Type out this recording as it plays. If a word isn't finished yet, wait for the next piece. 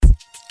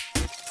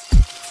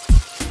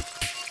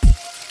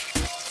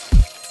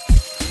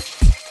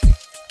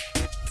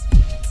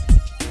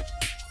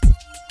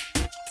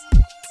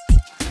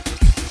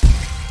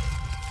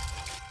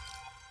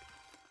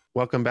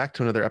Welcome back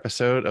to another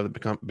episode of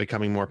the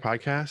Becoming More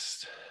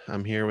podcast.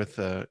 I'm here with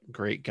a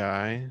great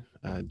guy,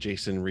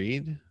 Jayson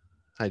Reed.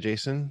 Hi,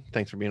 Jayson.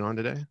 Thanks for being on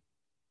today.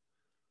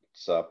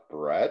 What's up,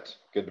 Brett?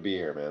 Good to be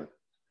here, man.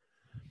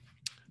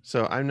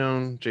 So I've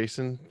known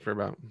Jayson for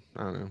about,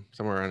 I don't know,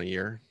 somewhere around a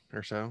year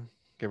or so,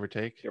 give or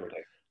take.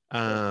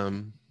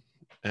 Um,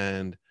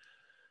 and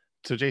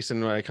so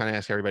Jayson, what I kind of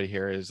ask everybody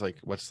here is like,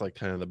 what's like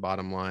kind of the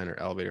bottom line or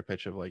elevator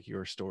pitch of like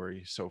your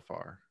story so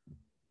far?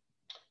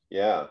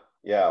 Yeah.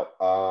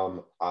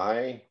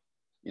 I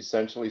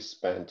essentially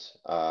spent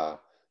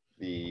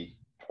the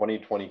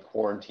 2020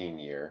 quarantine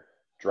year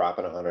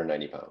dropping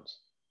 190 pounds.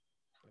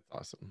 That's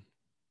awesome.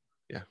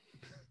 Yeah.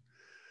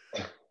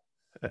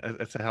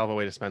 That's a hell of a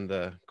way to spend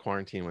the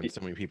quarantine when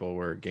so many people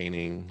were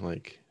gaining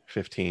like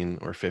 15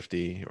 or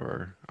 50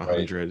 or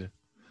 100. Right.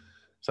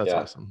 So that's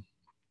awesome.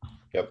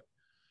 Yep.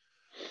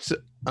 So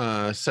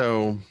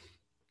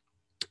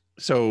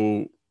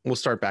we'll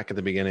start back at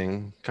the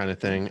beginning kind of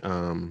thing.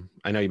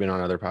 I know you've been on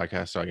other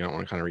podcasts, so I don't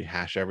want to kind of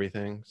rehash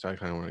everything. So I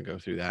kind of want to go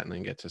through that and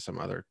then get to some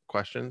other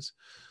questions.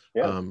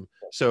 Yeah.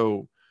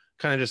 So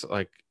kind of just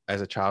like as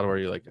a child, were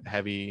you like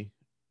heavy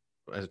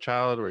as a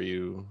child? Were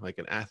you like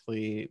an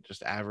athlete,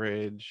 just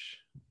average?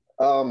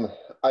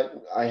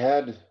 I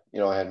had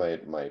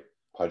my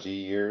pudgy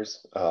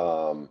years,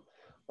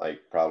 like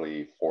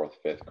probably fourth,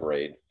 fifth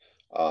grade.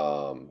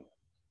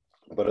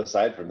 But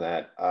aside from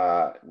that,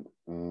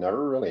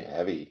 never really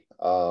heavy.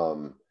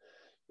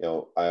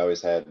 I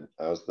was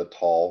the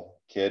tall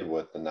kid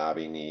with the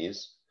knobby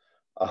knees,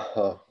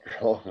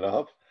 growing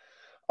up.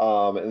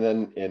 And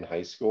then in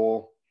high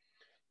school,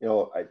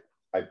 I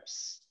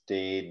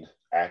stayed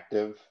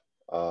active,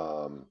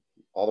 all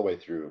the way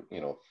through,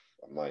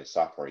 my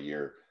sophomore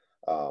year,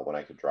 when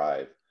I could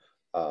drive.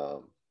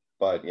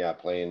 But yeah,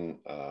 playing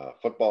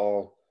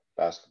football,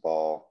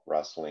 basketball,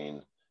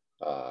 wrestling,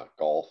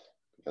 golf,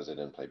 because I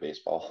didn't play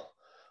baseball.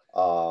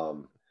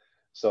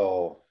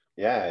 So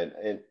yeah,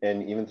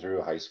 and even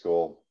through high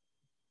school,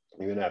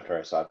 even after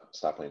I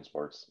stopped playing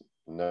sports,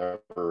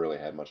 never really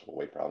had much of a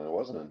weight problem. It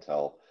wasn't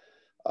until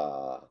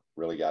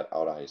really got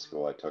out of high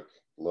school, I took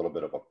a little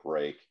bit of a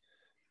break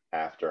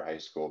after high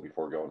school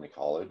before going to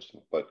college.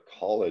 But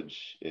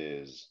college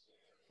is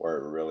where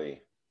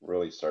it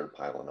really started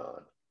piling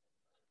on.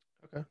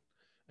 Okay.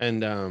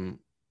 And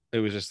it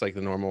was just like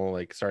the normal,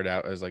 like started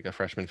out as like a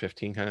freshman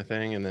 15 kind of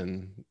thing, and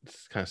then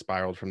it's kind of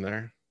spiraled from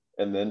there.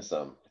 And then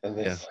some.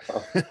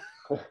 Some.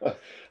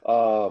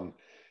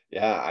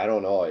 Yeah, I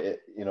don't know.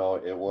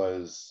 It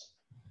was,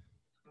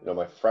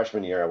 my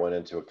freshman year, I went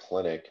into a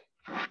clinic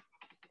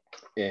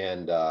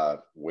and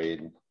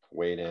weighed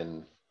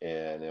in,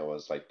 and it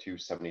was like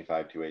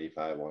 275,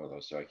 285, one of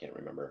those two. I can't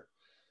remember.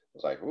 I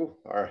was like, ooh,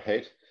 all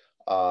right.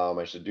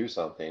 I should do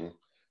something.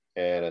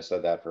 And I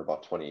said that for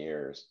about 20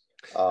 years.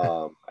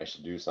 I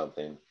should do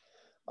something.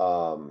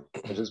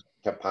 I just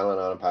kept piling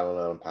on and piling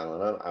on and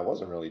piling on. I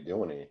wasn't really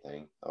doing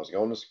anything. I was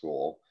going to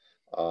school.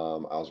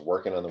 I was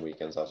working on the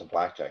weekends. I was a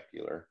blackjack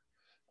dealer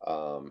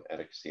at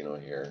a casino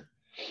here.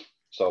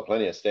 So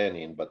plenty of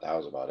standing, but that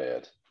was about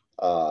it.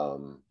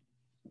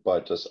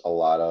 But just a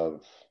lot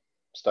of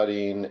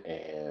studying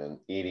and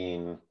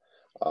eating.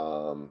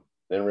 Didn't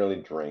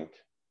really drink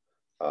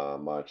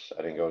much.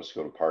 I didn't go to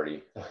school to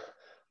party.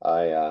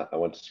 I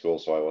went to school,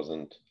 so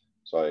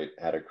I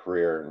had a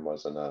career and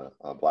wasn't a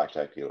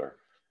blackjack dealer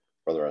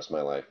for the rest of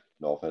my life.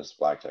 No offense to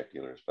blackjack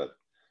dealers, but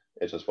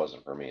it just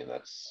wasn't for me, and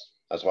that's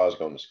why I was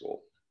going to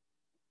school.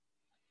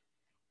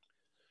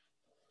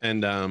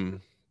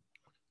 And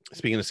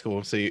speaking of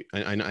school, so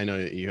I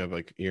know that you have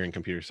like you're in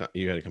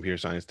you had a computer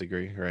science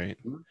degree, right?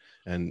 Mm-hmm.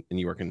 And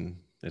you work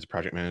as a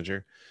project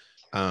manager.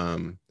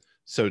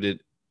 So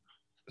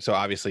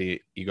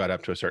obviously you got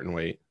up to a certain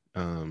weight.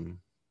 And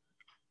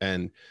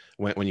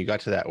when you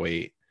got to that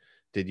weight,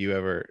 did you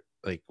ever,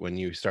 like when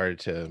you started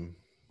to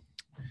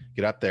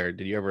get up there,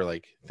 did you ever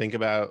like think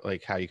about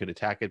like how you could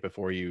attack it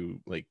before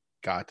you like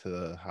got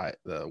to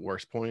the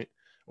worst point?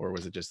 Or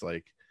was it just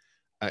like,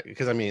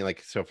 because I mean,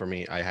 like, so for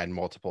me, I had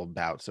multiple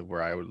bouts of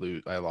where I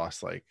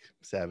lost like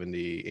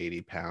 70,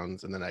 80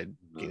 pounds, and then I'd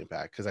gain it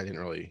back because I didn't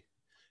really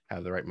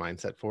have the right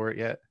mindset for it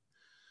yet.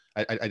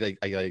 I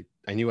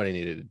knew what I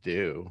needed to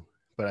do,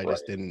 but I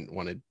just didn't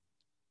want to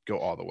go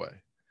all the way.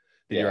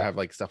 Did you ever have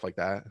like stuff like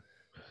that?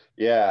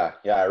 Yeah.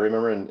 I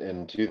remember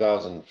in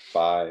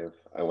 2005,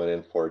 I went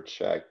in for a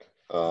check,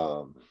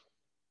 and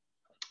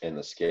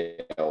the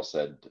scale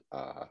said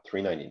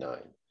 399,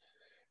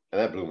 and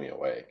that blew me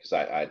away because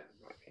I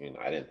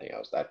didn't think I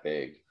was that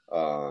big.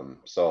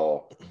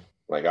 So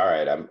like, all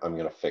right, I'm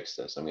gonna fix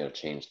this. I'm gonna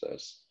change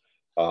this.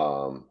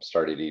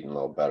 Started eating a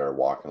little better,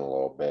 walking a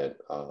little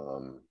bit.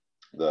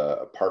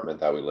 The apartment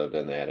that we lived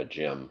in, they had a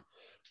gym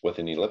with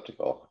an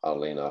elliptical,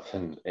 oddly enough,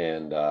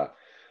 and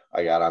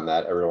I got on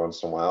that every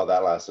once in a while.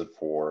 That lasted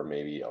for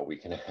maybe a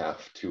week and a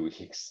half, 2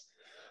 weeks,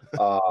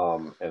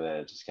 and then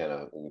it just kind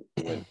of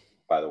went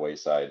by the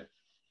wayside.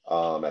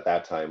 At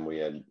that time, we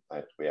had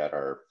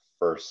our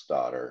first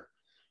daughter,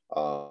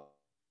 so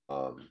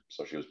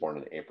she was born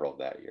in April of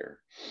that year.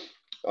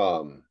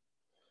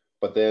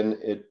 but then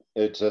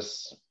it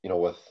just,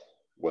 with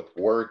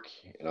work,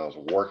 and I was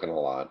working a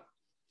lot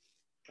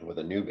with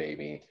a new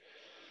baby.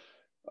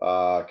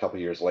 A couple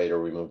years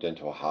later, we moved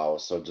into a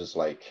house. So just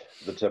like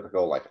the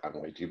typical, like,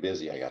 I'm way too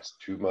busy. I got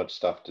too much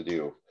stuff to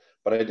do.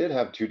 But I did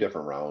have two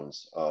different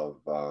rounds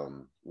of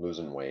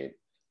losing weight.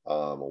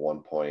 At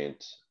one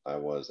point, I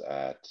was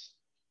at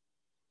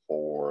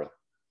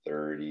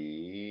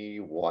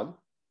 431. I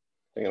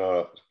think I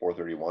was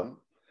 431.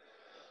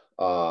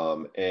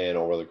 And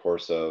over the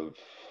course of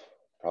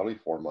probably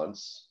 4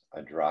 months, I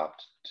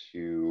dropped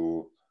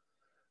to,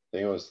 I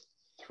think it was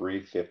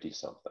 350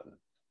 something.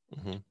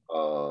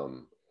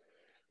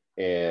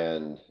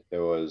 And it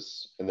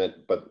was,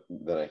 but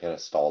then I kind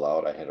of stalled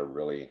out. I had a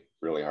really,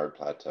 really hard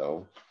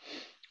plateau,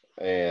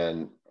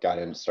 and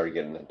started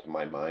getting into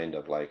my mind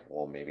of like,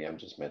 well, maybe I'm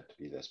just meant to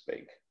be this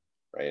big,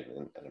 right?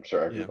 And I'm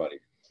sure everybody,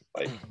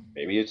 like,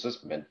 maybe it's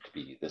just meant to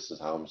be. This is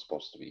how I'm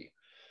supposed to be.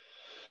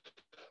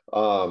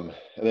 And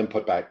then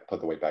put the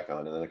weight back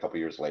on, and then a couple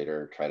years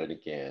later, tried it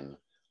again.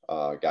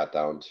 Got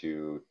down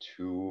to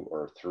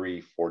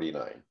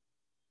 349,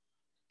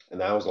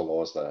 and that was the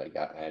lowest that I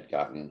had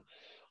gotten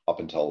up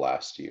until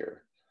last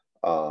year.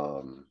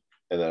 And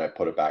then I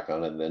put it back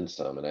on and then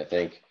some. And I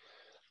think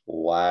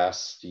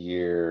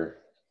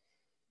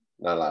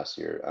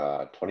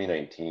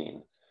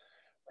 2019,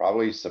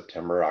 probably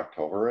September,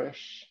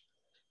 October-ish,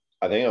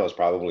 I think it was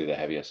probably the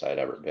heaviest I'd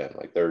ever been.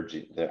 Like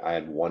I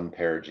had one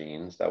pair of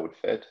jeans that would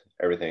fit.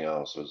 Everything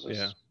else was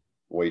just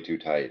way too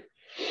tight.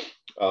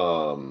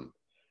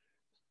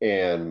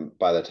 And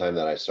by the time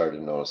that I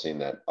started noticing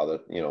that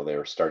they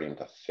were starting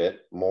to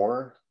fit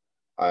more,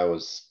 I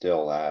was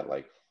still at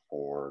like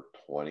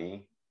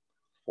 420,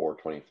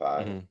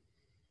 425.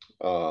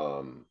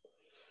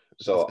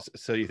 So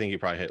you think you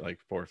probably hit like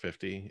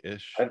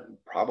 450-ish?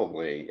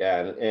 Probably,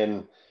 yeah.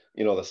 And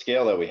the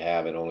scale that we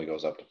have, it only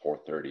goes up to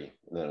 430,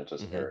 and then it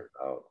just airs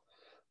out.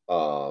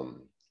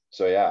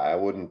 So yeah, I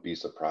wouldn't be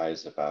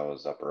surprised if I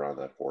was up around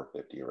that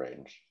 450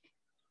 range.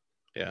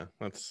 Yeah,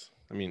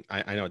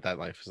 I know what that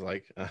life is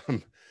like.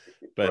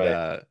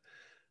 Right.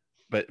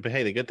 But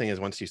hey, the good thing is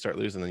once you start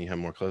losing, then you have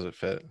more clothes that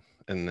fit,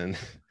 and then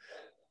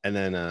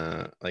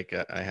I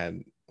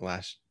had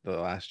the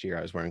last year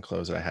I was wearing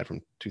clothes that I had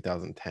from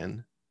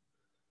 2010.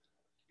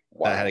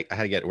 Wow. I had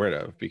to get rid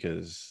of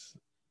because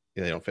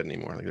they don't fit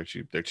anymore. Like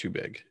they're too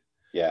big.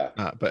 Yeah.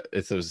 But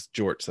it's those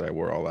jorts that I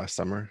wore all last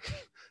summer.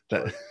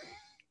 But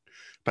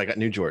I got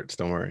new jorts.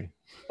 Don't worry.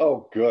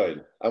 Oh,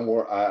 good. I'm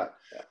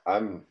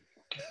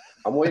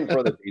waiting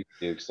for the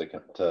Dukes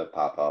to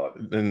pop out.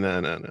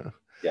 No.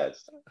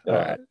 Yes. All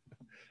right.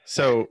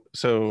 So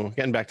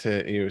getting back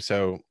to you.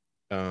 So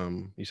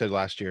you said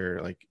last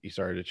year like you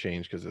started to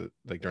change because of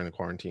like during the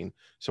quarantine.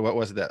 So what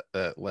was that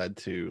led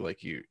to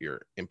like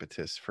your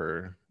impetus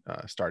for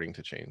starting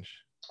to change?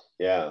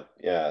 Yeah.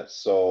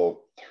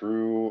 So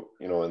through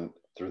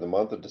the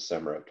month of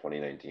December of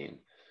 2019,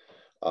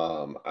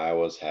 I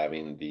was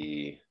having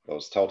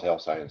those telltale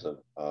signs of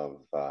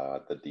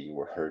the D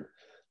word,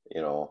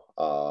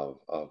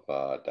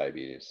 of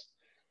diabetes.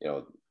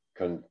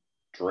 Couldn't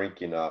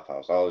drink enough. I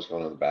was always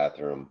going to the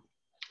bathroom.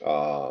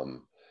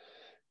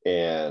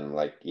 And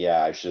like,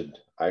 yeah, I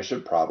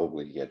should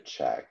probably get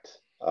checked.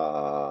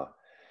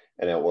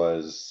 And it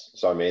was,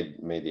 so I made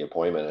the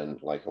appointment,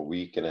 and like a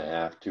week and a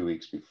half, 2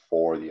 weeks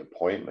before the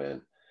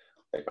appointment,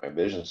 like my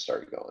vision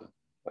started going.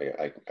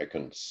 Like I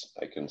couldn't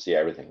see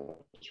everything. It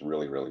was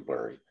really, really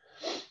blurry.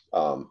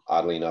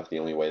 Oddly enough, the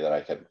only way that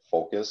I could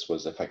focus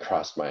was if I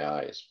crossed my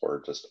eyes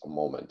for just a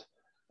moment,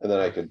 and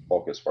then I could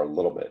focus for a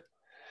little bit.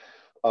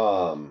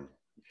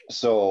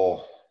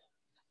 So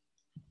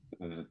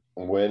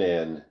went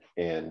in,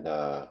 and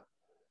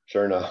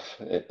sure enough,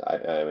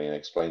 I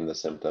explained the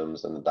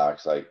symptoms, and the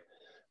doc's like,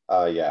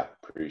 yeah,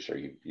 pretty sure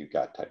you've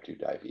got type 2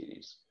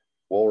 diabetes.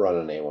 We'll run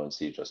an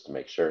A1C just to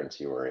make sure and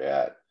see where you're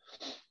at.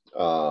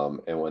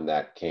 And when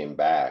that came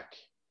back,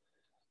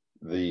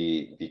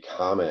 the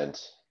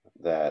comment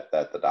that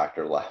the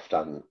doctor left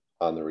on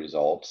the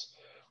results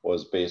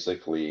was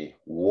basically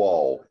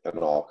 "whoa" in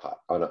all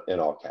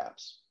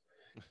caps,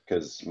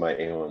 because my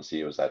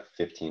A1C was at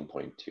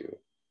 15.2.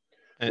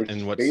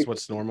 And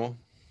what's normal?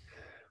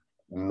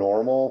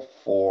 Normal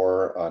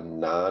for a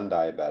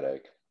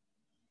non-diabetic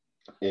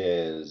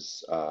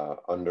is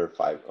under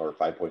 5 or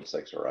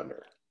 5.6 or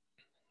under.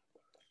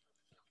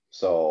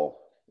 So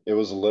it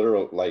was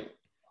literally like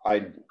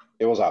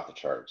it was off the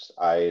charts.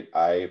 I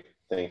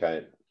think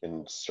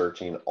in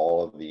searching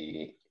all of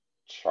the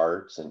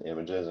charts and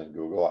images in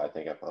Google, I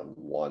think I found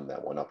one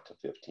that went up to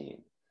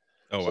 15.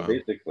 Oh, so wow.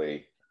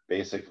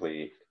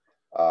 basically,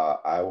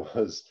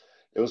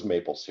 it was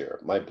maple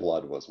syrup. My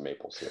blood was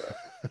maple syrup.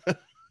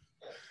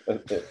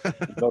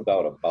 No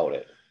doubt about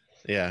it.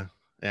 Yeah.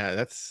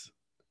 I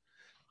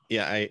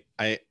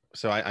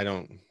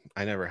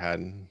never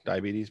had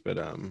diabetes, but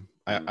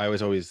I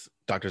was always,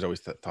 doctors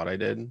always thought I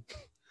did.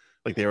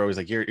 Like they were always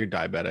like, you're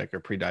diabetic or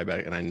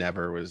pre-diabetic, and I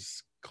never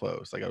was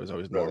close. Like I was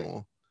always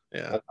normal.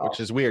 Really? Yeah. Which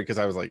is weird because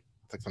I was like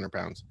 600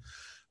 pounds,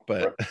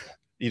 but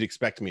you'd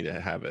expect me to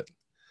have it.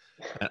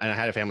 and I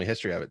had a family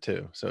history of it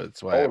too, so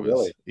it's why Oh, it was,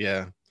 really?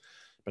 yeah,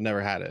 but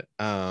never had it.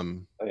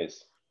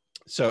 Nice.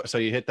 So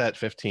you hit that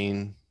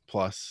 15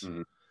 plus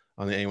Mhm.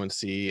 on the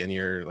A1C, and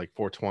you're like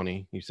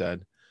 420, you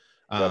said.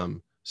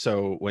 Yep.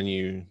 So when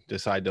you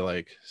decide to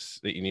like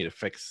that you need to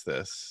fix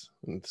this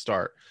and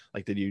start,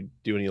 like, did you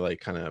do any like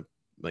kind of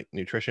like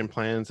nutrition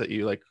plans that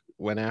you like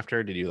went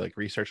after? Did you like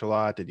research a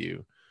lot? Did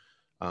you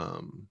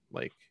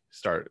like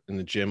start in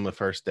the gym the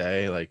first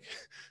day, like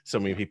so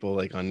many people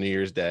like on New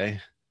Year's Day?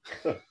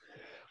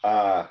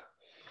 uh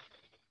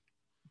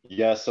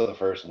yes to the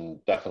first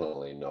and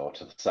definitely no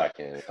to the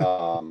second.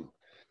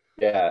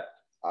 Yeah,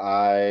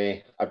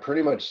 I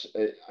pretty much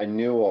I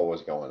knew what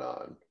was going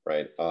on,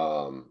 right?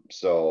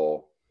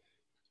 So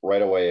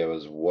right away it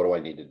was, what do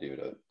I need to do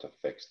to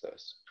fix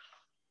this?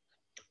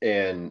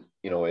 And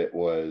it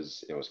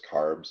was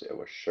carbs, it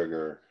was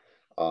sugar.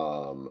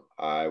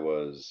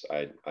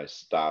 I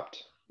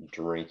stopped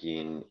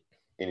drinking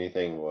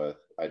anything with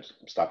I just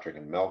stopped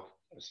drinking milk,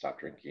 I stopped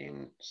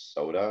drinking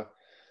soda.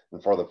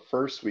 And for the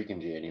first week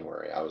in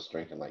January I was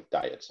drinking like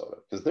diet soda,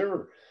 because there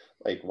were,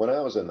 like, when I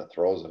was in the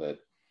throes of it,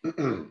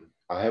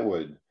 I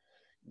would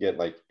get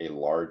like a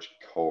large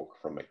Coke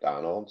from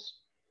McDonald's,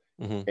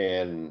 Mm-hmm.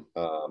 and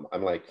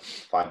I'm like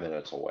 5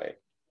 minutes away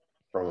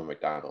from a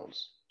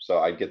McDonald's. So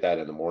I'd get that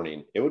in the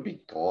morning. It would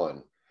be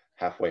gone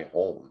halfway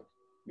home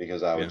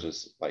because I would Yeah.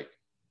 just like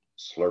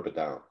slurp it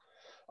down.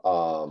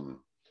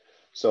 Um,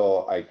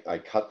 so I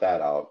cut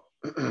that out.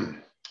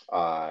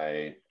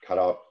 I cut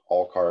out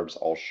all carbs,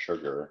 all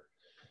sugar.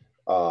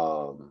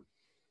 Um,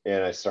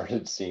 and I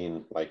started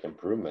seeing like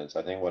improvements.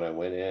 I think when I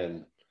went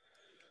in,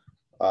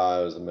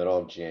 it was the middle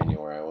of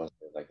January. I was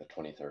like the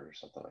 23rd or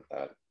something like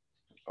that,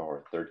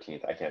 or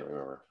 13th. I can't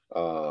remember.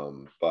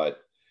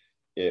 But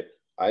it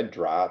I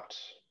dropped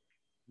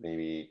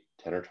maybe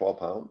 10 or 12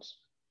 pounds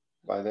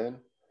by then.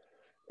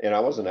 And I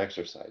wasn't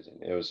exercising.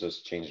 It was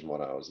just changing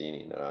what I was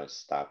eating. And I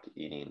stopped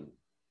eating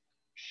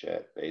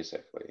shit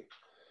basically.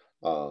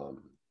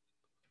 Um,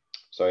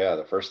 so yeah,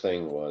 the first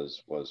thing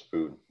was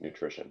food,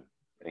 nutrition,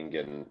 and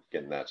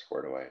getting that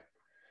squared away.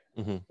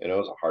 Mm-hmm. And it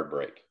was a hard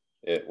break.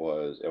 It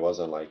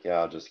wasn't like, yeah,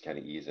 I'll just kind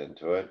of ease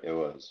into it. It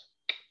was.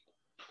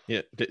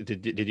 Yeah.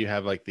 Did you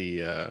have like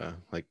the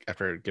like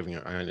after giving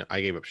up?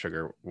 I gave up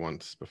sugar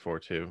once before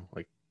too,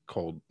 like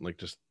cold, like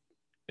just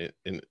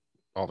in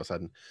all of a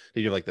sudden.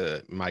 Did you have like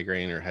the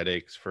migraine or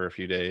headaches for a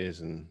few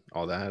days and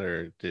all that,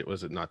 or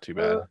was it not too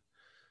uh, bad?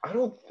 I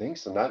don't think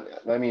so. Not.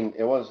 I mean,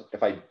 it was.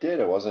 If I did,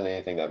 it wasn't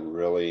anything that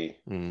really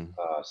Mm,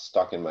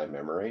 stuck in my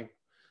memory.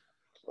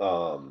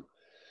 Um,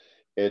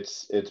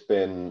 it's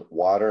been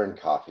water and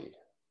coffee,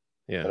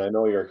 yeah. and I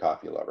know you're a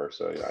coffee lover,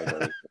 so I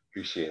know you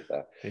appreciate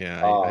that.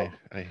 Yeah, Um,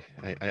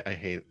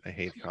 I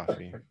hate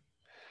coffee.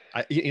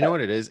 You know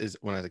what it is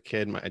when I was a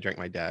kid, I drank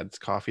my dad's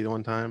coffee the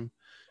one time,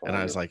 and oh,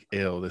 I was like,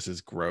 "Ew, this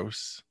is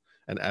gross,"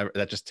 and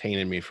that just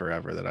tainted me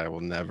forever. That I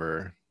will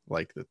never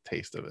like the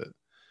taste of it.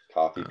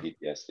 coffee Um,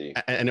 PTSD.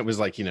 and it was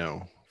like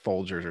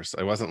Folgers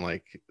it wasn't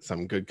like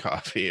some good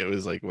coffee. It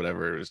was like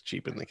whatever was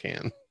cheap in the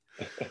can.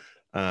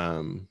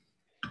 Um,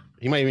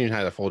 he might even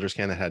had a Folgers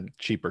can that had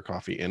cheaper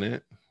coffee in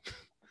it.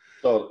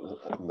 So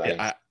Yeah,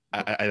 nice.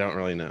 I don't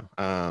really know.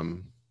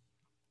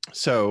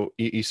 So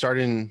you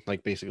started in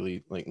like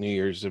basically like New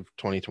Year's of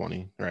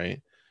 2020,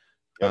 right?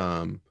 Yep.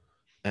 Um,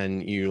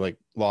 and you like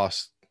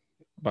lost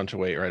a bunch of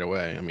weight right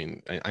away. I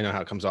mean, I know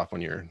how it comes off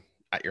when you're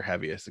at your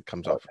heaviest. It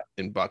comes Oh, off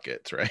in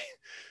buckets, right?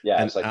 yeah,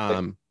 And it's like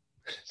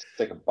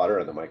stick of butter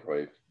in the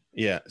microwave.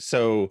 yeah.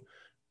 So,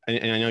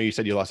 and I know you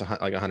said you lost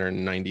like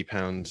 190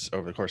 pounds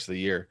over the course of the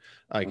year.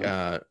 Like,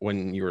 Mhm.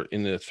 when you were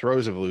in the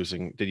throes of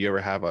losing, did you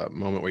ever have a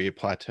moment where you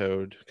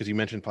plateaued? Because you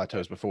mentioned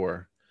plateaus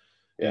before.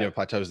 Did you Yeah. have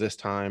plateaus this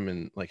time?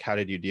 And like, how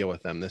did you deal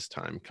with them this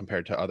time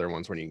compared to other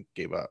ones when you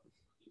gave up?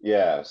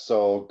 Yeah.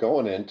 So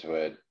going into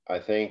it, I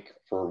think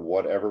for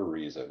whatever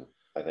reason,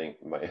 I think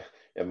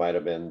it might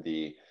have been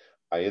the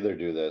I either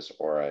do this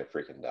or I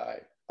freaking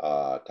die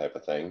type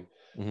of thing.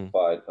 Hmm.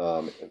 But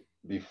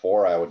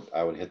before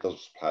I would hit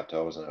those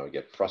plateaus and I would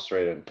get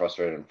frustrated and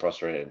frustrated and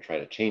frustrated and try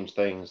to change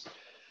things,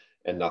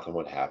 and nothing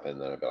would happen.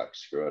 Then I'd be like,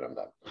 screw it, I'm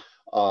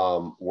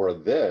done. Where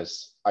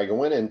this, I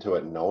went into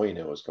it knowing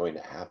it was going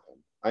to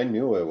happen. I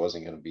knew it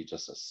wasn't going to be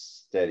just a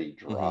steady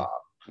Hmm.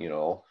 drop, you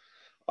know.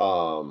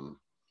 Um,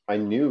 I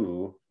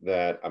knew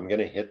that I'm going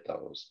to hit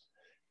those,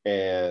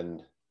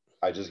 and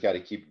I just got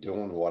to keep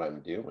doing what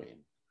I'm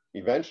doing.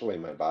 Eventually,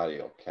 my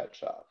body will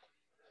catch up.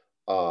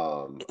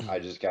 I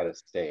just got to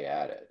stay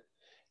at it.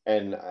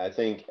 And I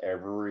think I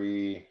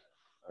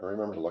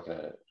remember looking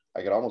at it,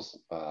 I could almost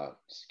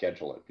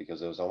schedule it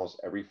because it was almost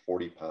every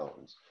 40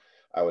 pounds,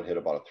 I would hit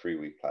about a 3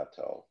 week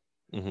plateau.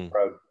 Hmm.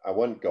 I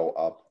wouldn't go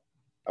up,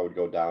 I would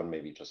go down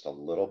maybe just a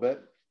little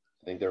bit.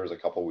 I think there was a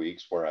couple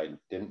weeks where I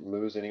didn't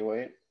lose any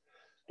weight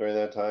during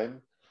that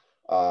time,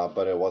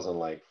 but it wasn't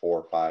like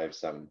 4, 5,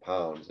 7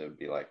 pounds. It would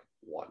be like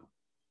one.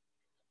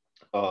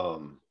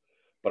 Um,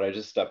 but I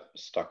just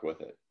stuck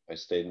with it. I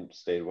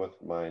stayed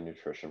with my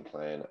nutrition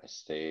plan. I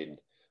stayed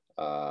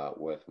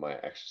with my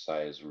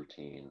exercise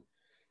routine,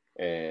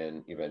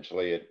 and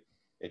eventually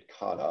it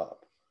caught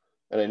up.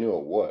 and I knew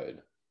it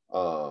would.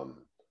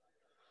 Um,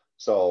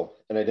 so,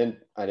 and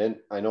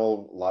I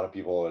know a lot of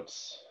people,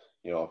 it's,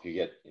 if you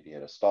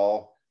hit a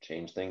stall,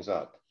 change things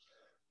up.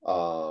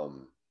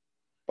 Um,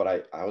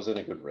 but I was in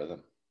a good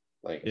rhythm.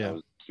 Like I Yeah.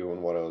 was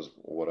doing what I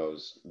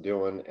was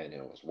doing, and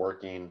it was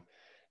working,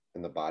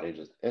 and the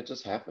body it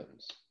just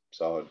happens.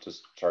 So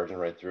just charging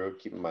right through,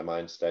 keeping my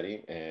mind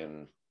steady,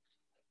 and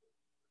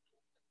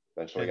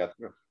eventually Yeah. got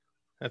through.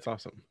 That's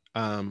awesome.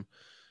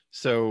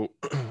 So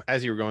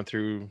as you were going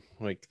through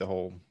like the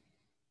whole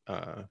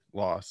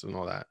loss and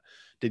all that,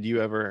 did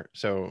you ever,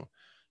 so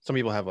some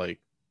people have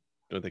like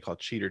what they call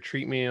cheat or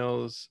treat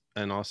meals,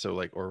 and also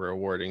like or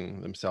rewarding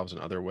themselves in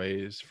other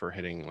ways for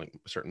hitting like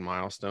certain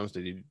milestones.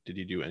 Did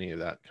you do any of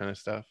that kind of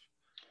stuff?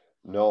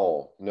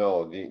 No,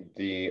 no.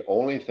 The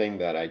only thing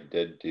that I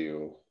did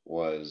do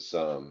was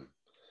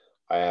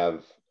I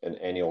have an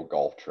annual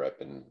golf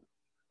trip, and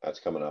that's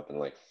coming up in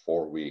like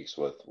 4 weeks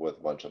with a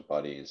bunch of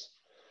buddies.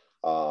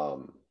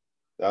 Um,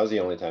 that was the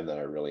only time that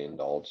I really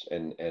indulged,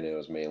 and it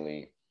was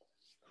mainly,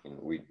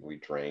 we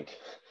drank.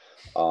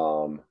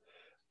 Um,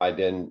 I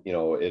didn't,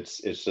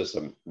 it's just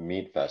a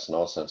meat fest in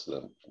all sense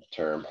of the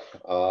term.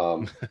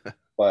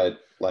 But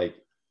like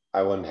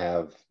I wouldn't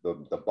have the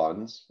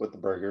buns with the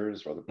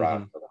burgers or the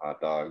brats Hmm. or the hot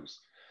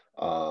dogs.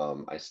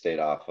 I stayed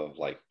off of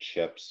like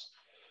chips.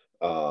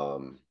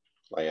 Um,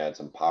 I had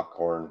some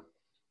popcorn,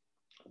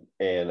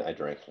 and I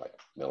drank like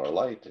Miller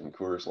Lite and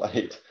Coors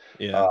Light.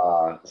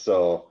 Yeah.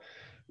 So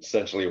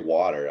essentially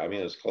water. I mean,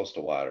 it was close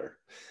to water.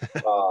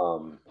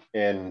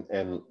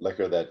 And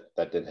liquor that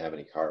didn't have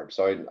any carbs.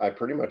 So I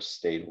pretty much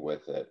stayed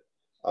with it.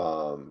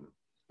 Um,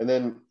 and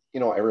then,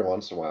 every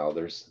once in a while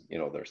there's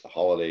the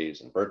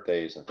holidays and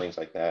birthdays and things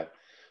like that.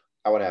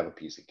 I would have a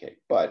piece of cake,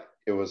 but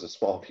it was a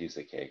small piece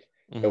of cake.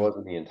 It Hmm.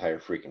 wasn't the entire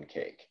freaking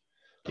cake,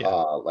 Yeah.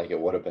 like it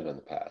would have been in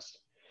the past.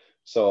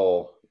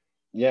 So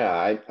yeah,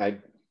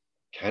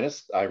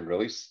 I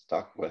really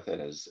stuck with it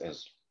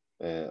as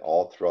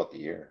all throughout the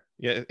year.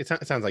 Yeah, it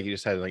sounds like you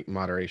just had like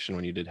moderation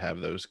when you did have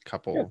those Yeah.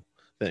 couple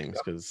things,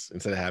 because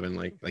instead of having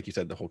like you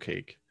said the whole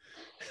cake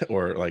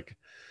or like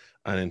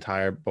an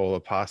entire bowl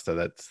of pasta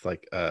that's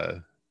like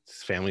a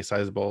family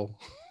size bowl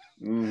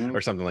Hmm.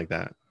 or something like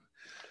that.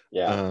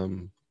 Yeah.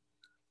 Um,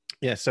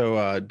 yeah.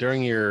 So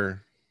during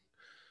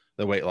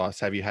the weight loss,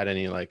 have you had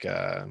any like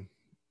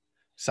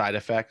side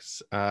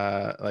effects?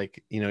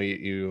 Like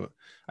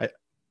I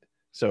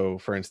so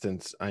for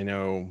instance, I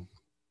know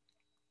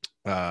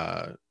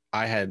I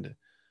had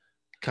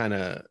kind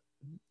of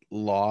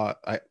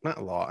I don't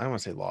want to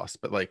say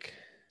lost, but like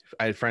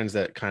I had friends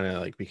that kind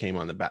of like became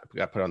on the back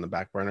got put on the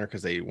back burner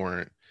because they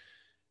weren't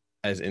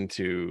as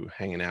into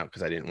hanging out,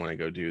 because I didn't want to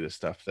go do the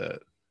stuff that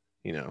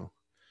you know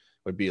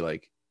would be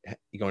like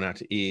going out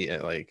to eat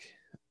at like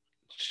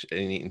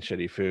and eating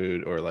shitty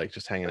food, or like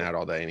just hanging out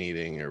all day and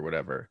eating or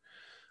whatever.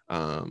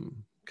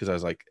 Because I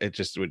was like, it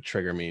just would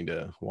trigger me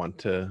to want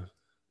to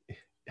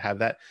have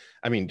that.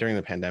 I mean, during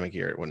the pandemic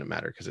year, it wouldn't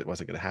matter because it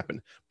wasn't going to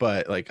happen.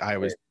 But like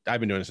Right. I've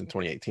been doing this in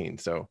 2018.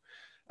 So,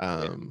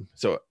 Yeah.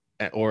 so,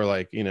 or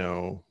like,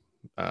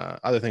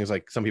 other things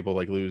like some people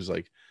they lose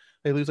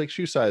like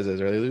shoe sizes,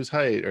 or they lose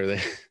height, or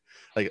they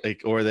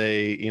or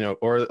they,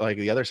 or like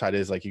the other side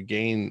is like you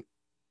gain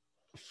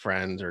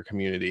friends or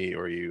community,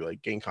 or you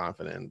like gain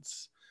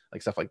confidence,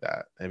 like stuff like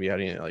that. Have you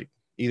had any like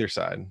either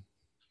side?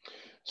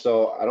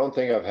 So I don't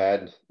think I've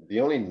had, the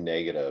only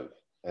negative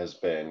has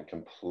been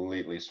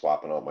completely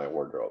swapping out my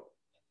wardrobe,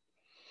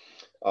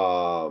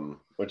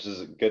 which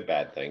is a good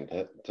bad thing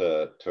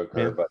to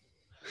occur. Yeah. But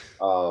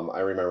I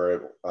remember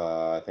it.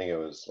 I think it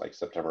was like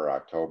September,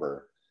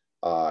 October.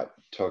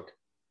 Took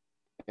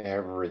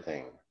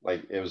everything.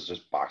 Like it was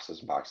just boxes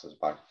and boxes,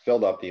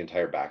 filled up the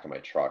entire back of my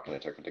truck, and I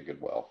took it to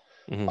Goodwill.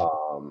 Hmm.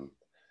 Um,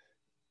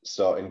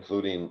 so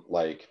including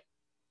like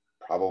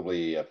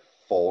probably a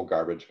full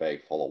garbage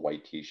bag full of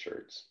white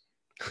t-shirts,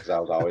 because I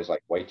was always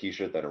like white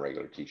t-shirt then a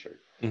regular t-shirt.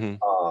 Hmm.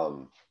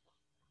 Um,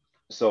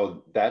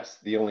 so that was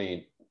the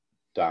only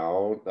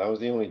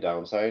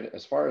downside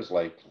as far as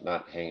like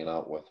not hanging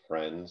out with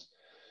friends.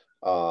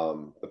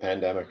 The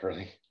pandemic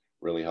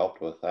really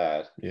helped with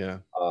that. Yeah.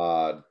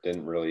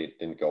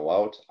 Didn't go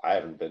out. I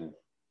haven't been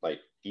like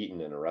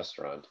eating in a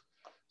restaurant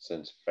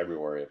since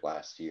February of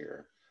last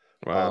year.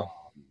 Um, Wow.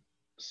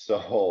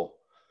 so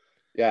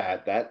yeah,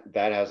 that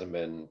hasn't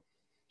been,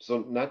 so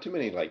not too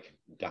many like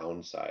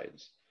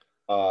downsides.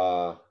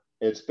 Uh,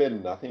 it's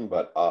been nothing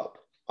but up,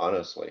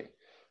 honestly.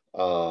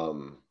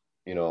 Um,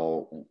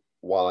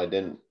 while I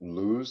didn't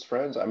lose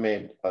friends, I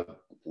made a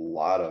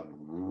lot of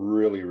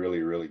really,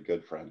 really, really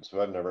good friends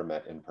who I've never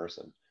met in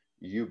person.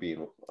 You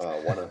being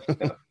one of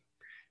them,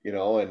 you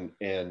know, and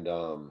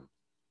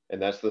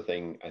that's the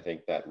thing I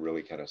think that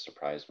really kind of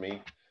surprised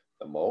me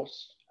the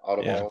most out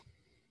of Yeah. all.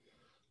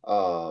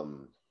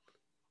 Um,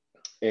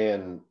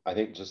 and I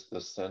think just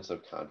the sense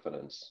of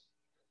confidence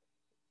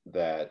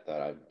that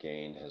I've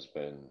gained has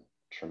been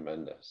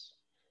tremendous.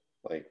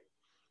 Like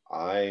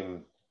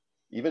I'm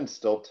even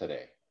still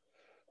today.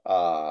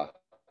 Uh,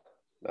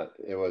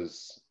 it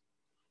was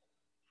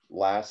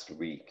last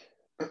week.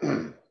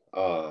 I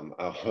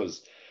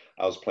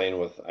I was playing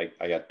with,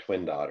 I got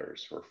twin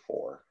daughters who were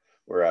 4.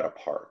 We were at a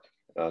park.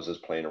 And I was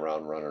just playing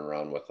around, running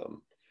around with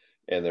them.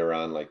 And they were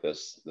on like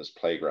this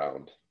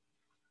playground.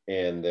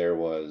 And there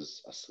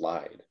was a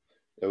slide.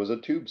 It was a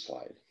tube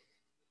slide.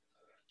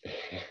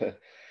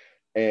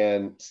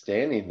 And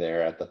standing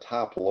there at the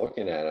top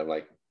looking at it, I'm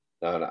like,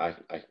 no,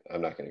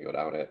 I'm not going to go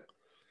down it.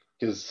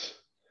 Because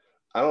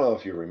I don't know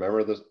if you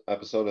remember this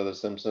episode of The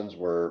Simpsons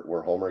where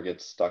Homer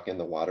gets stuck in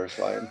the water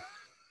slide.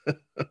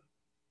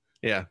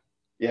 Yeah.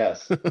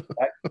 Yes,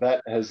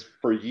 that has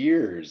for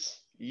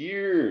years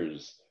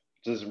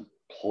just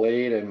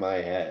played in my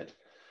head,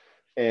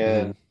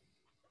 and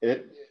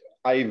it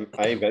I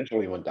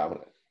eventually went down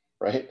it,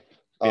 right?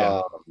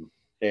 Yeah.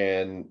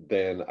 And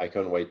then I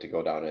couldn't wait to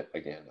go down it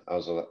again. I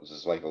was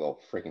just like a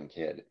little freaking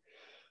kid.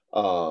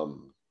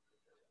 Um,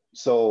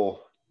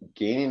 so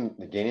gaining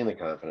the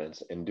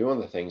confidence and doing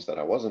the things that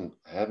I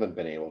haven't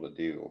been able to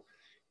do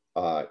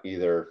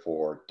either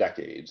for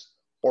decades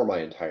or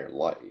my entire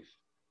life,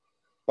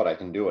 but I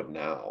can do it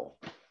now.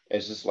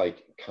 It's just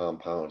like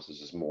compounds. It's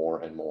just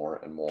more and more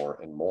and more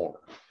and more.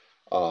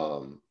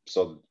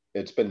 So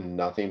it's been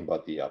nothing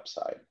but the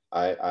upside.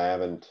 I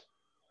haven't.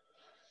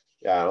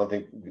 Yeah, I don't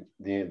think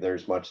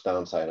there's much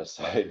downside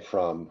aside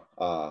from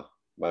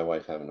my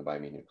wife having to buy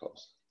me new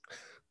clothes.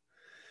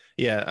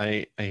 Yeah,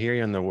 I hear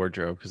you on the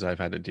wardrobe because I've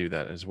had to do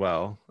that as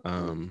well.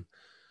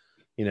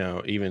 You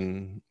know,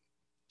 even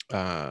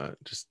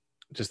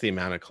just the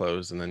amount of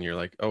clothes, and then you're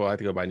like, oh, I have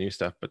to go buy new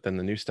stuff, but then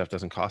the new stuff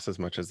doesn't cost as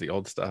much as the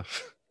old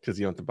stuff because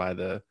you don't have to buy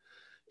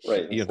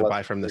Right, you it's have to less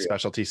buy from the material.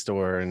 specialty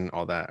store and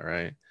all that,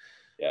 right?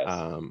 Yes.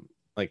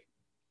 Like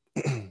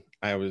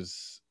I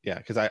was, yeah,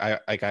 because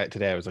I got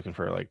today. I was looking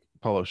for like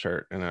polo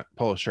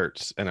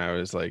shirts, and I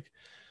was like,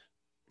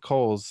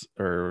 Kohl's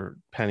or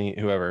Penny,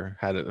 whoever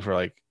had it for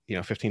like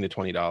 $15 to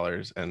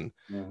 $20, and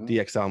Mm-hmm.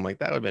 DXL. I'm like,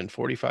 that would have been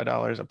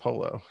 $45 a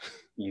polo,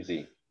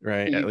 Easy.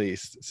 right? At Easy.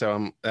 least. So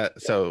I'm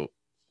so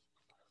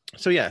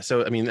yeah.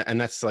 So I mean,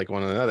 and that's like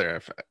one of the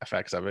other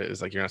effects of it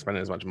is like you're not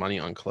spending as much money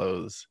on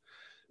clothes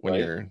when Right.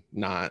 you're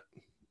not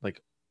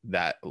like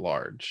that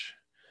large.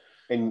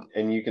 And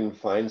you can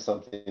find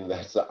something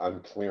that's on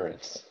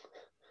clearance.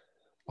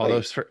 Although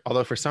Like,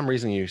 although for some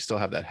reason you still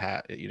have that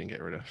hat that you didn't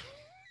get rid of.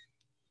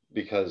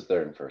 because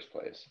they're in first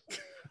place.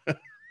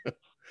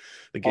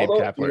 The Gabe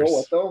Although, you know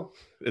what Kaplers. though?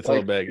 It's a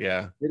little Like, big,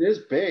 yeah. it is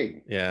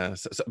big. Yeah.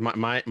 So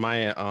my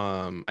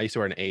I used to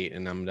wear an 8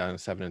 and I'm down to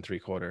 7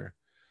 3/4.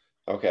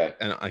 Okay.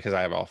 And because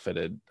I have all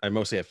fitted, I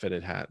mostly have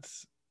fitted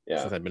hats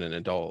Yeah. since I've been an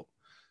adult.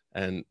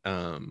 And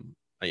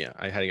yeah,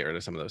 I had to get rid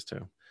of some of those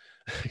too.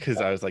 Because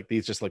I was like,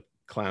 these just look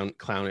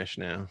clownish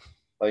now.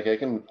 Like I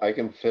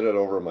can fit it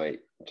over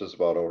just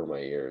about over my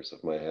ears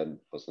if my head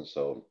wasn't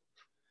so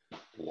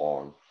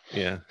long.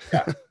 Yeah.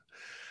 Yeah. Yep.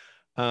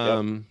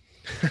 um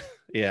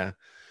yeah.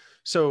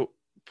 So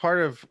part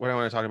of what I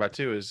want to talk about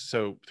too is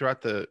so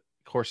throughout the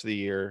course of the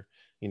year,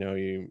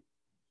 we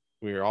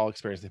were all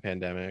experiencing the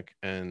pandemic,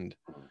 and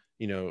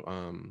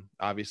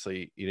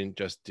obviously you didn't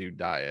just do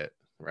diet,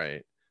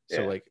 right?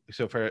 So Yeah. like,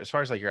 so for as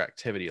far as like your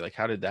activity, like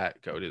how did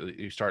that go? Did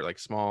you start like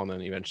small and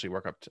then eventually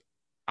work up to,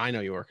 I know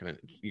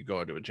you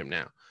go to a gym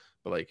now,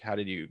 but like how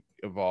did you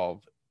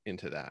evolve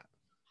into that?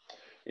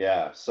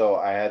 Yeah. So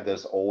I had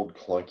this old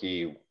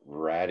clunky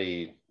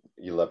ratty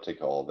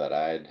elliptical that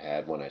I'd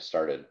had when I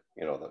started,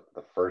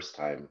 the first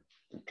time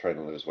trying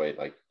to lose weight,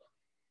 like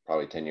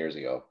probably 10 years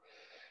ago.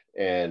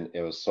 And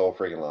it was so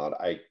freaking loud.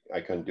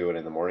 I couldn't do it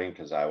in the morning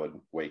because I would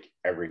wake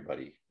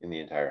everybody in the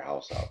entire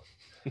house up.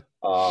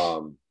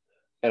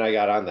 And I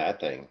got on that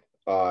thing.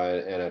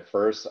 And at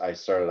first I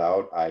started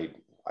out, I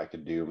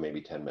could do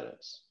maybe 10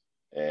 minutes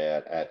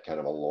at kind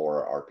of a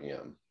lower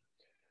RPM.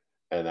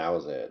 And that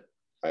was it.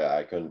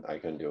 I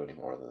couldn't do any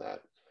more than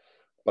that.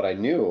 But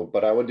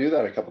I would do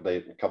that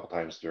a couple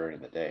times during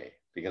the day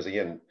because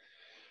again,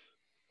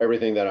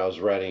 everything that I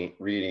was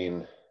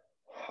reading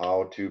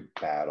how to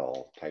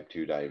battle type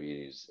 2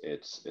 diabetes,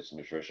 it's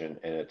nutrition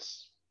and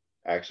it's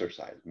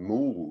exercise.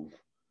 Move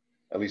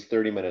at least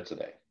 30 minutes a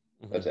day.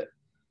 Mm-hmm. That's it.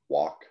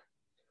 Walk,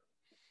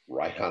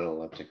 right on an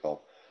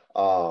elliptical.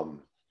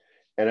 Um,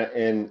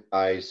 and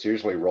I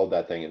seriously rolled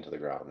that thing into the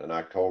ground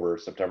in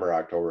September,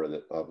 October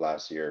of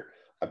last year.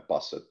 I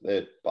busted.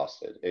 It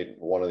busted.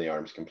 One of the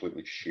arms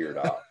completely sheared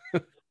off.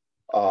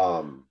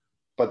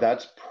 But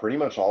that's pretty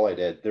much all I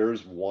did.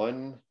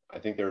 I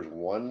think there's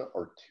 1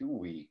 or 2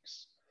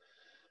 weeks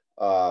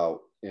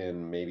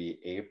in maybe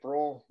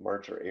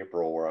March or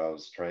April, where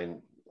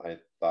I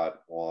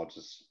thought, well, I'll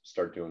just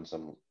start doing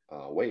some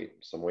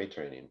weight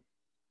training,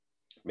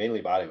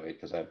 mainly body weight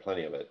because I had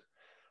plenty of it.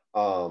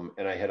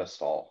 And I hit a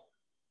stall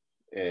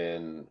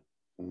and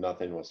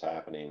nothing was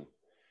happening.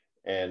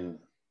 And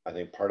I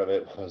think part of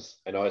it was,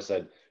 I know I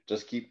said,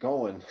 just keep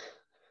going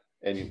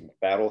and you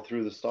battle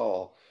through the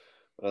stall.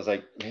 But I was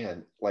like,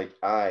 man, like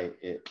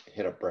it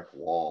hit a brick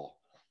wall.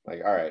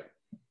 Like, all right,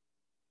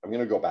 I'm going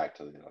to go back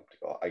to the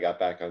elliptical. I got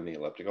back on the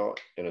elliptical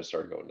and it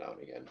started going down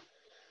again.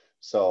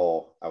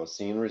 So I was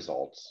seeing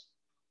results,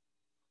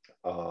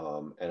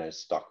 and I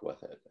stuck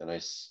with it. And I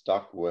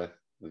stuck with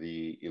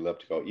the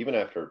elliptical, even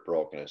after it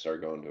broke and I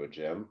started going to a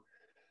gym.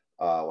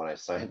 When I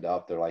signed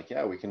up, they're like,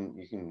 yeah, you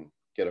can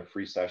get a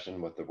free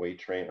session with the weight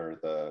trainer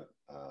or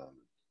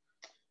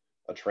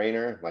a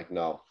trainer. I'm like,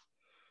 no,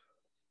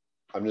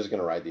 I'm just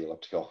gonna ride the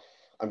elliptical.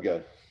 I'm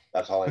good.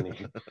 That's all I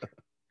need.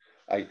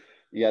 I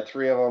You got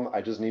three of them.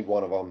 I just need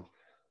one of them.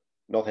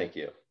 No, thank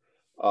you.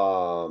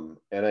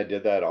 And I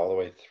did that all the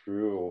way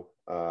through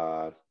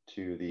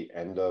to the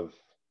end of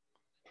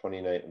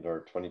 2019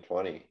 or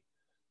 2020.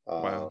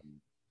 Um, Wow.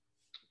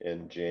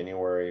 in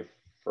January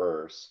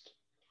 1st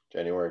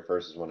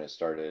is when I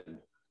started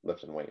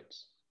lifting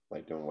weights,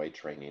 like doing weight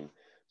training,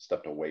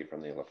 stepped away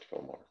from the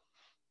elliptical more.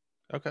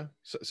 Okay.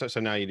 So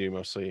now you do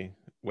mostly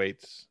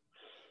weights.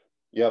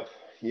 Yep.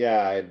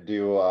 Yeah, I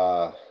do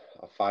a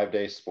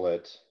 5-day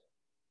split,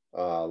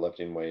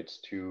 lifting weights,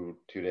 two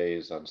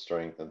days on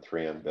strength and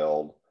 3 on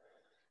build.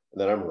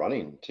 And then I'm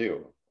running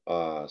too.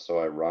 So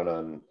I run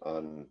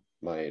on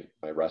my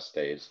rest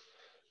days.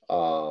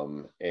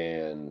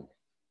 And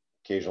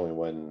occasionally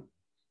when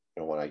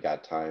I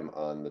got time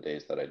on the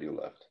days that I do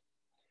lift.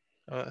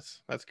 Oh,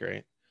 that's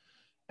great.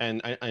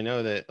 And I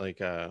know that like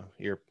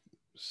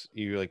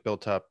you like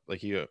built up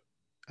like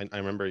I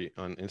remember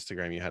on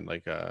Instagram you had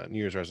like a New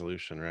Year's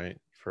resolution, right,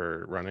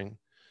 for running.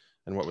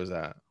 And what was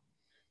that?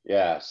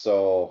 Yeah.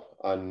 So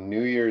on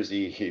New Year's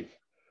Eve,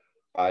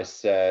 I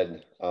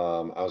said I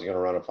was going to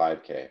run a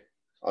 5K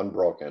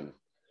unbroken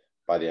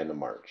by the end of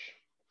March.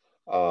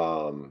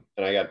 And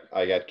I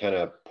got kind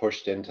of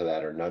pushed into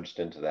that or nudged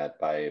into that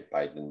by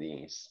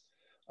Denise,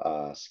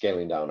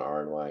 scaling down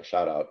RNY.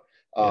 Shout out.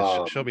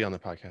 Yeah, she'll be on the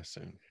podcast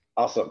soon.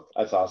 Awesome.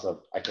 That's awesome.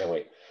 I can't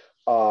wait.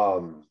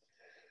 Um,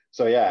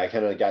 so yeah, I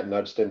kind of got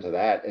nudged into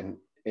that,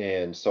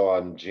 and so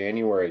on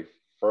January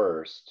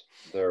 1st,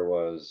 there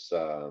was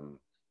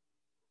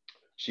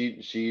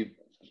she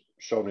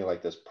showed me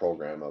like this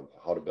program of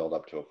how to build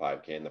up to a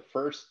 5K, and the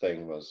first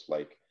thing was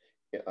like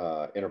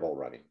interval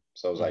running.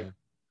 So it was like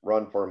Mm-hmm.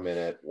 run for a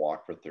minute,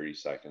 walk for 30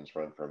 seconds,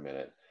 run for a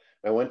minute.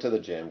 And I went to the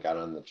gym, got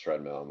on the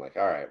treadmill. I'm like,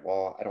 all right,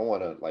 well, I don't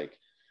want to like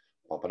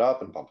bump it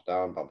up and bump it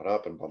down, bump it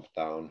up and bump it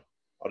down.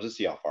 I'll just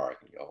see how far I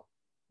can go.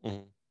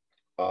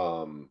 Mm-hmm.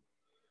 Um,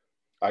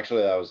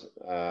 Actually, that was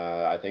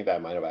I think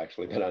that might have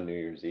actually been on New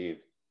Year's Eve.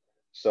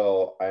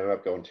 So I ended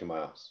up going 2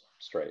 miles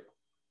straight.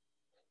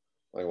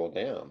 Like, well,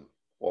 damn.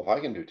 Well, if I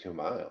can do 2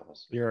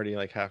 miles, You're already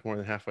like more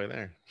than halfway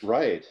there.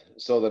 right?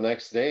 So the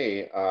next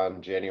day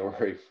on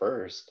January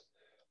 1st,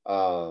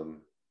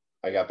 um,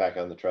 I got back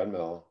on the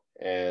treadmill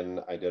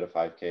and I did a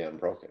 5K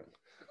unbroken.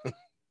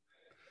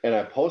 And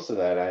I posted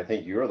that, and I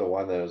think you were the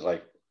one that was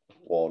like,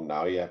 "Well,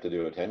 now you have to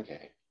do a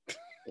 10K." I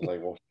was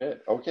like, "Well,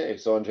 shit. Okay."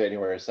 So on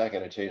January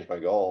 2nd, I changed my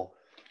goal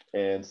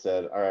and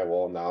said, "All right,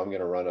 well, now I'm going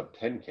to run a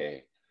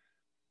 10K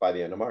by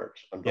the end of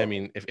March. Yeah, I Unbroken."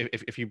 mean,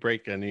 if you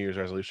break a New Year's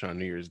resolution on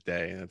New Year's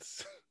Day,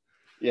 that's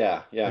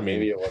Yeah, yeah. I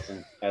Maybe mean, it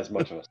wasn't as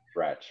much of a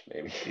stretch,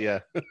 maybe.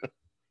 yeah,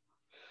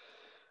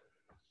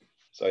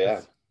 So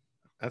yeah,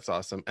 that's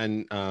awesome.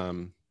 And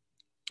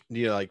do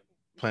you like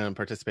plan on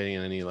participating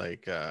in any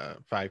like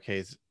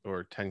 5Ks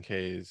or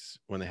 10Ks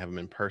when they have them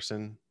in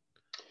person?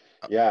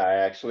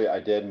 yeah. I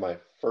did my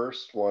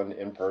first one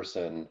in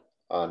person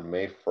on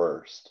May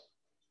 1st,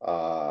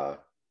 uh,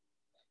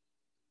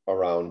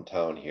 around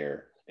town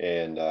here,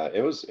 and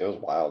it was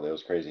wild. It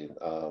was crazy.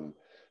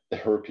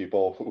 There were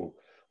people who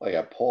like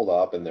I pulled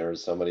up and there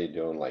was somebody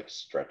doing like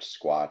stretch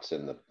squats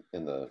in the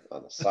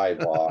on the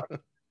sidewalk.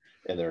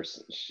 And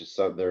there's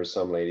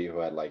some lady who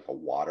had like a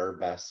water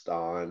vest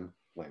on. I'm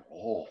like,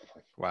 oh,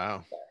 what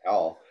Wow. the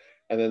hell.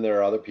 And then there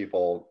are other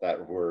people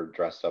that were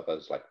dressed up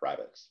as like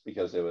rabbits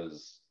because it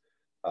was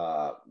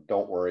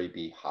don't worry,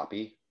 be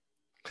hoppy.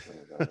 And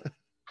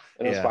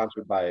it was Yeah.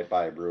 sponsored by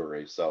a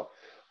brewery.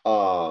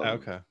 Um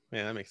Okay.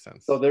 Yeah, that makes so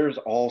sense. there's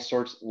all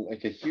sorts,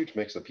 like a huge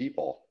mix of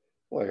people.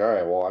 I'm like, all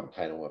right, well, I'm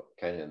kind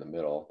of in the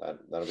middle.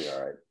 That'll be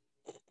all right.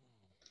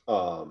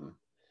 Um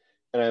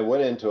and I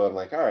went into it. I'm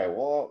like, all right,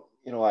 well,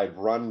 I've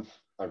run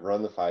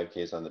the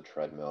 5Ks on the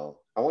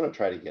treadmill. I want to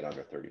try to get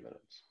under 30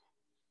 minutes.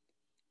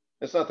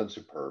 It's nothing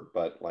superb,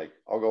 but like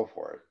I'll go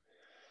for it.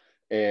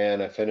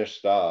 And I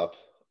finished up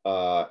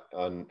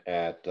on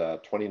at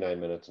 29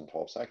 minutes and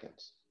 12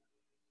 seconds.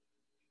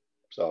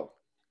 So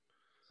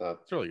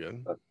it's It's really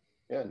good. not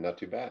yeah, not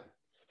too bad.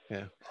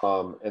 Yeah.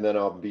 And then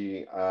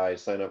I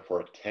sign up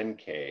for a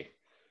 10K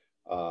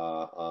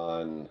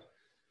on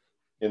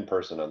in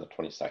person on the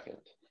 22nd.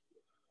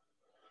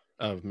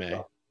 Of May.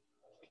 So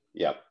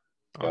yep,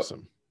 yep,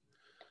 Awesome.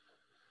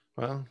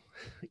 Well,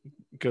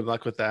 good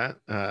luck with that.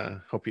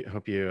 Hope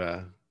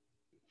you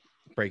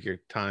break your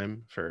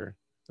time for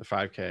the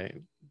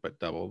 5K, but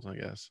doubled, I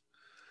guess.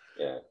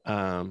 yeah,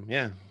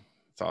 Yeah,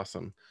 it's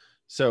awesome.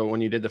 So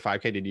when you did the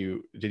 5K, did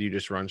you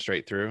just run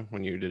straight through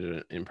when you did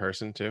it in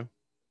person too?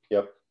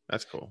 yep.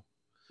 That's cool.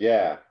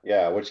 Yeah,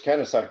 yeah, which kind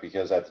of sucked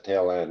because at the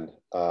tail end,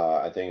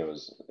 I think it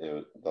was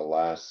the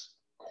last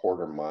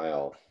quarter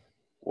mile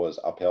was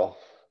uphill.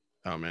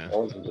 Oh man. It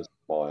wasn't just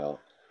a small hill.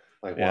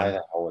 Like, why Yeah.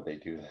 the hell would they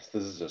do this?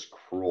 This is just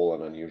cruel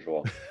and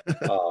unusual.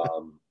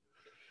 Um,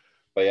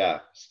 but yeah,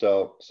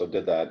 still, so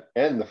did that.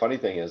 And the funny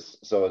thing is,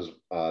 so is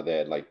they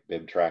had like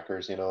bib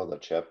trackers, the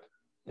chip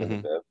in the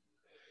Hmm. bib.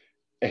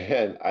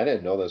 And I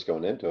didn't know this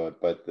going into it,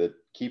 but it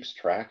keeps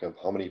track of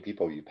how many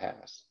people you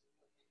pass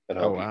and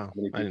Oh, how wow.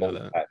 many I didn't know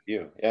people that. pass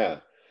you. Yeah.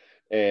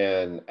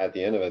 And at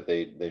the end of it,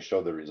 they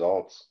showed the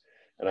results,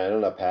 and I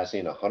ended up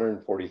passing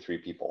 143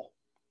 people,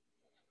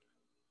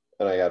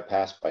 and I got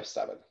passed by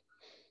 7.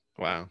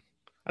 Wow.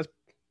 Let's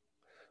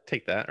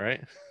take that,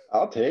 right?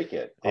 I'll take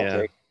it. I'll Yeah.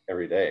 take it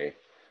every day.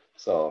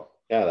 So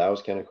yeah, that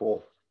was kind of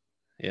cool.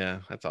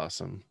 Yeah, that's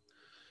awesome.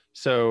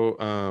 So,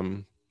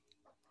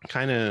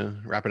 kind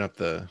of wrapping up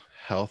the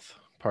health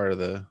part of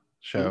the Mhm.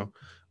 show.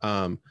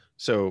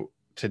 So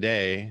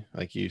today,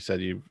 like you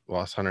said, you've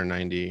lost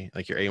 190,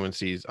 like your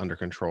A1C is under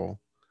control.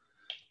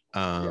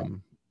 Yeah.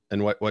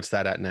 And what's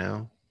that at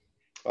now?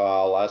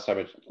 Last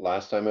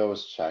time it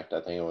was checked, I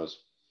think it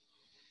was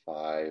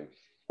 5.4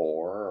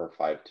 or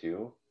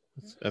 5.2.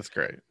 That's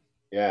great.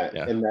 Yeah,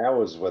 Yeah. and that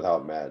was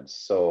without meds.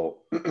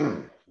 So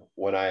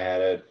when I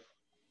had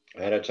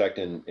it checked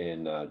in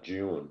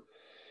June,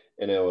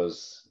 and it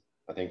was,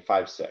 I think,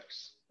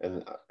 5.6,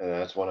 and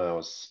that's when I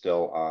was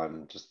still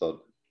on just the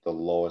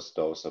lowest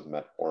dose of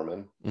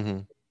metformin. Hmm.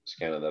 It's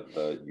kind of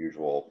the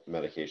usual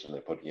medication they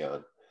put you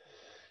on,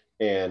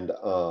 and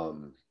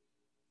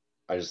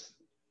I just,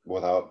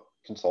 without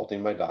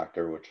consulting my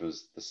doctor, which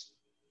was this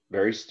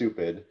very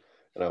stupid,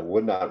 and I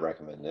would not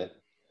recommend it.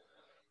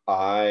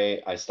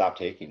 I stopped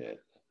taking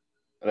it,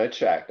 and I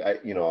checked.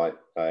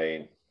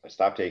 I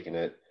stopped taking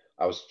it.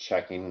 I was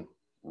checking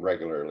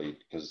regularly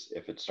because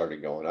if it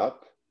started going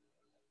up,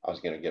 I was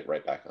going to get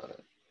right back on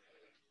it.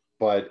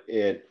 But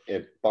it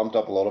bumped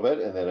up a little bit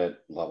and then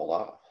it leveled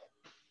off.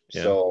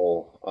 Yeah.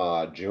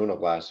 So June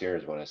of last year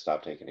is when I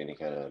stopped taking any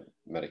kind of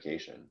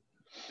medication.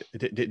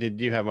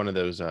 Did you have one of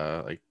those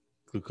like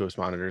glucose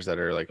monitors that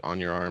are like on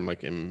your arm,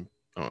 like oh,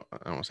 I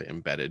don't want to say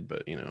embedded,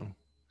 but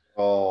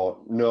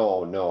Oh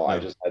no, no! I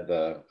no. just had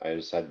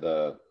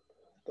the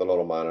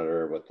little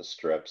monitor with the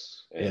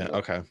strips and Yeah. the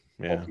Okay.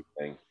 Yeah. bulky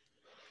thing.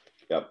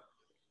 Yep.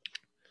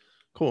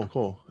 Cool.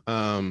 Cool.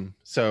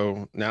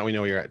 So now we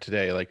know where you're at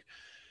today. Like,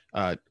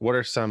 what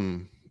are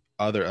some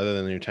other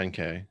than your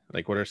 10K?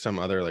 Like, what are some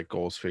other like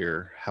goals for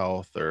your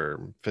health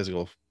or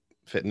physical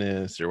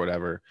fitness or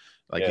whatever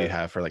like you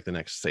Yeah. have for like the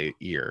next say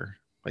year,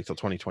 like till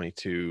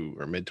 2022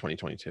 or mid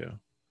 2022?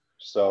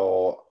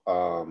 So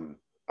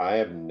I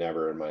have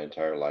never in my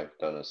entire life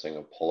done a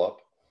single pull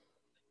up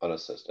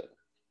unassisted.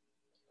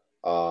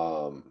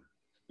 Um,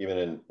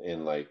 Even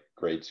in like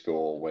grade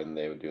school when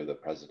they would do the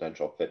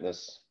presidential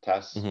fitness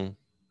tests, Hmm.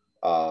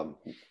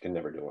 can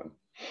never do one.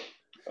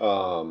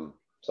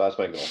 So that's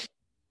my goal.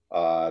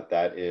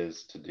 That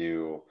is to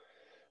do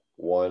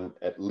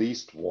at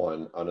least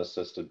one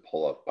unassisted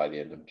pull up by the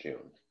end of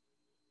June.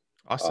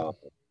 Uh, Awesome.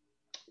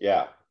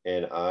 yeah,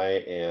 and I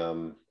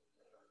am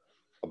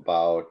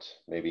about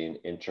maybe an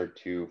inch or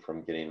two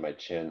from getting my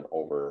chin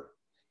over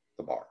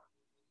the bar.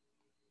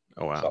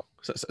 Oh wow.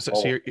 So, So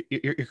oh,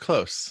 you're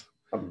close.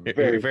 I'm You're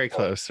very very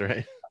close. close,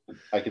 right?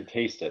 I could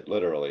taste it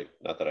literally.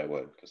 Not that I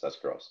would, because that's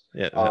gross.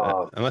 Yeah.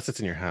 Unless it's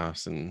in your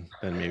house, and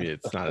then maybe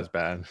it's not as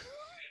bad.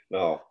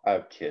 No, I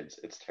have kids.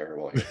 It's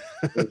terrible here.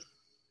 It's,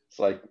 it's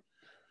like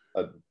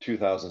a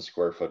 2,000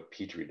 square foot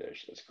petri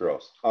dish. It's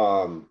gross.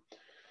 And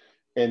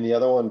the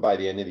other one by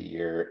the end of the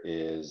year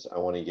is I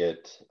want to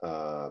get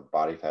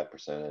body fat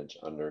percentage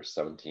under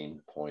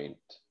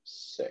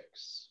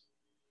 17.6.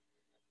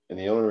 And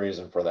the only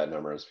reason for that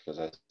number is because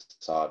I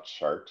saw a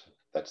chart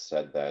that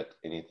said that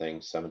anything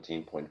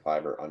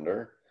 17.5 or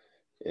under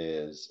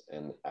is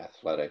an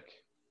athletic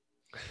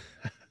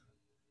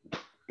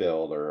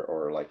build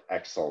or like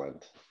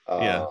excellent.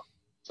 Yeah.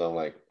 So I'm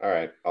like, all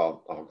right,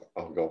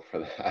 I'll go for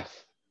that.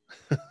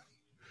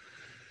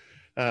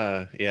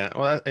 Yeah.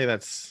 Well, hey,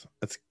 that's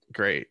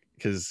great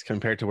because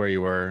compared to where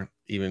you were,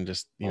 even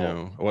just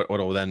Oh, what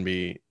will then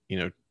be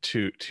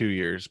two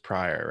years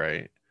prior,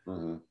 right?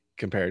 mm-hmm.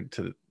 Compared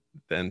to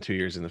then 2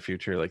 years in the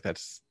future, like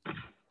that's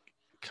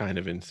kind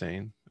of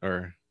insane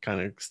or kind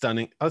of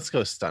stunning. Let's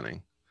go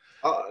stunning.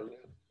 uh,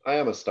 I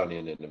am a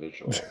stunning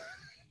individual.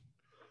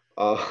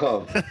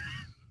 Um,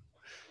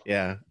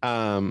 Yeah.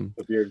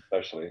 the beard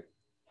especially.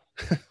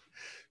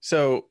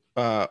 So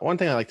one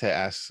thing I like to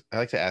ask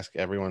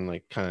everyone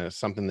like kind of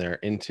something they're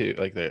into,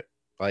 like the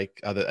like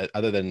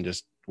other than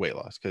just weight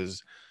loss,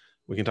 because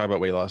we can talk about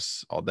weight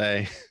loss all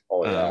day,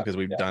 Oh yeah, because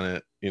we've yeah.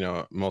 done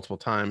it, multiple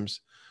times.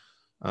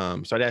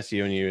 So I'd asked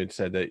you, and you had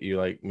said that you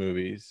like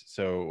movies.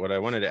 So what I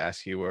wanted to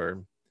ask you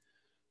were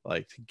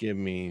like to give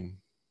me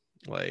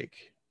like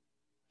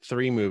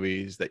 3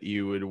 movies that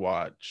you would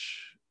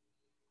watch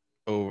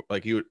over,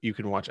 like you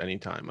can watch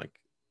anytime, like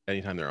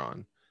anytime they're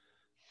on.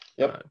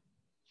 Uh, Yep.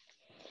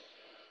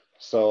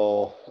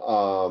 So,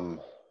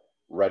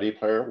 Ready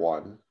Player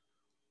One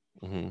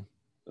mhm.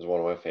 is one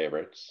of my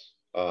favorites.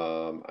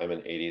 I'm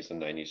an 80s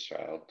and 90s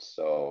child,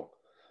 so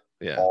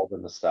Yeah. all the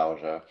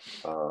nostalgia.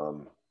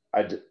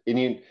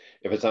 Any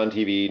if it's on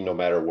TV, no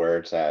matter where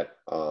it's at,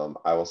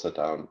 I will sit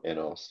down and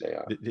I'll stay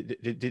on.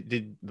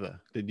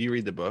 Did you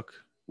read the book?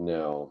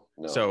 No,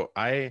 So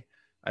no.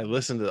 I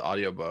listened to the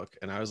audiobook,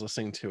 and I was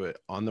listening to it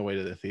on the way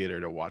to the theater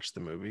to watch the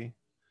movie.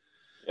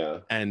 Yeah.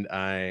 And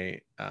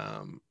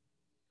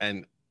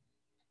and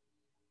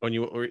when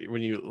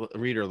you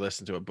read or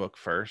listen to a book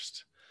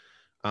first,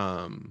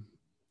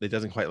 it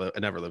doesn't quite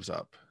it never lives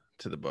up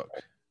to the book.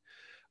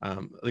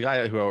 The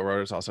guy who wrote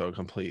it is also a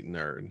complete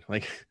nerd.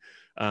 Like,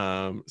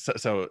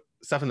 so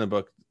stuff in the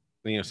book,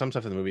 some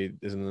stuff in the movie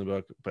isn't in the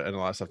book, and a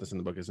lot of stuff that's in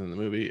the book isn't in the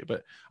movie.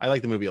 But I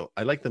like the movie.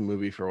 I like the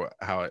movie for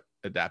how it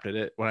adapted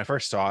it. When I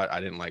first saw it,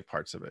 I didn't like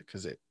parts of it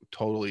because it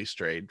totally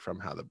strayed from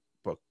how the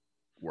book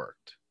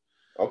worked.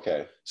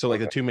 Okay. So like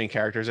the two main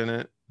characters in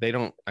it, they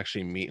don't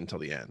actually meet until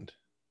the end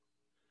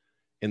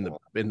in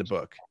the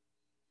book,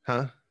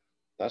 huh?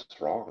 That's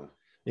wrong.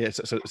 Yeah.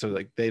 So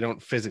like they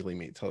don't physically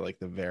meet till like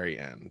the very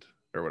end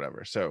or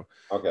whatever. So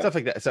Okay. stuff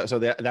like that. So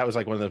that was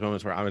like one of those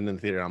moments where I'm in the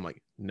theater and I'm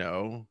like,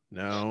 no.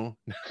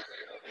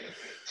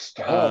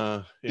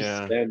 Stop.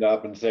 Yeah. Stand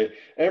up and say,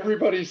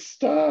 everybody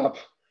stop.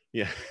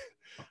 Yeah.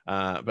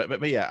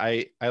 But yeah,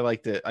 I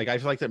liked it. Like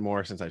I've liked it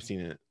more since I've seen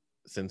it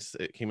since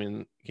it came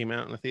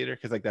out in the theater,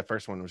 because like that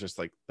first one was just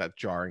like that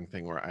jarring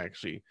thing where I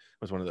actually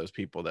was one of those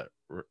people that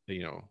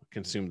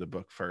consumed the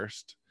book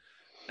first.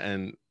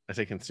 And I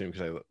say consume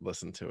because I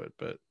listened to it,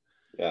 but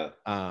yeah.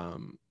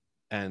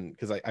 And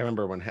because I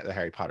remember when the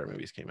Harry Potter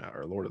movies came out,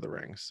 or Lord of the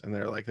Rings, and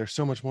they're like, there's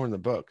so much more in the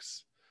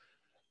books.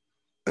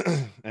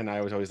 And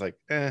I was always like,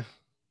 who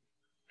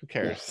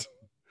cares?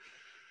 Yeah.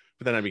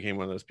 But then I became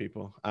one of those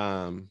people.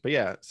 But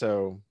yeah,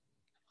 so,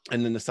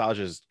 and the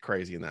nostalgia is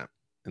crazy in that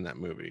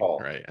movie,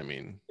 right? I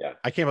mean, yeah,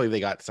 I can't believe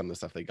they got some of the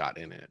stuff they got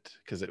in it,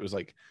 because it was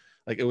like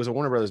it was a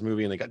Warner Brothers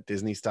movie and they got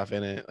Disney stuff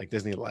in it. Like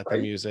Disney let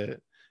them use it,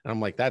 and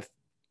I'm like, that's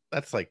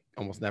like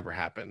almost never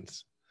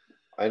happens.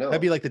 I know.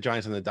 That'd be like the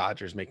Giants and the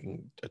Dodgers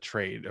making a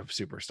trade of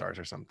superstars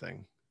or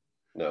something.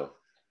 No.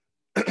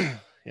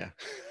 Yeah.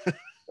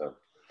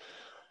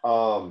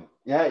 No.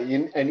 Yeah,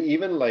 and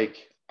even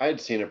like I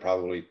had seen it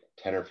probably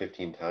 10 or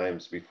 15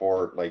 times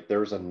before. Like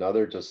there's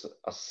another, just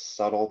a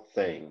subtle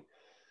thing,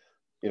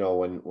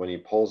 when he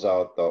pulls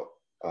out the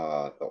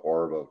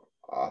orb of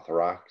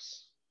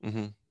Orthodox,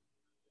 mm-hmm.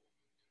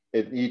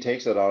 He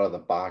takes it out of the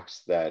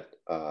box that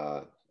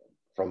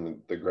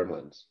from the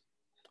Gremlins.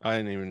 I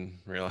didn't even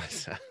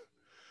realize that.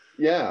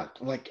 Yeah,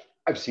 I'm like,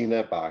 I've seen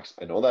that box.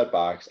 I know that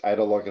box. I had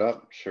to look it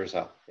up. Sure as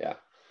hell. Yeah.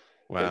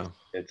 Wow.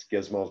 It's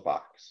Gizmo's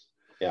box.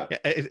 Yeah.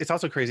 It's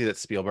also crazy that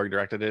Spielberg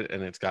directed it,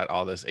 and it's got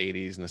all this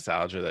 80s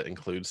nostalgia that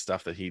includes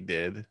stuff that he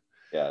did.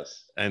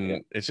 Yes.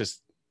 And it's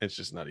just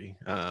nutty,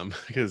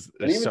 because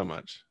there's so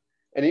much.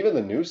 And even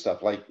the new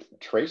stuff, like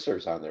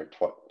Tracer's on there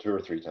 2 or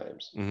 3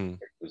 times. Mm-hmm.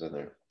 Tracer's in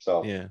there.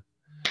 So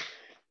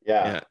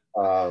yeah.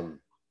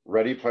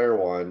 Ready Player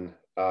One,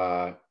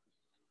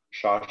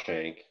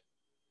 Shawshank.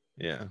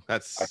 Yeah,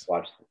 that's I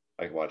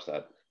can watch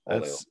that.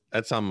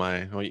 That's on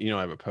my. Well,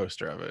 I have a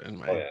poster of it in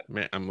my.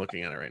 I'm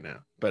looking at it right now.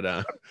 But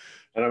and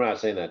I'm not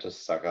saying that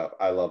just suck up.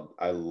 I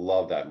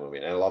love that movie,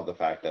 and I love the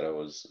fact that it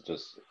was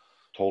just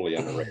totally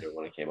underrated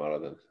when it came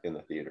out in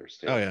the theaters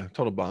too. Oh yeah,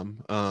 total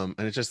bomb. And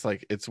it's just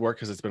like it's worked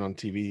because it's been on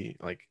TV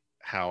like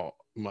how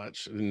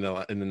much in the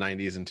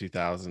 90s and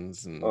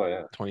 2000s and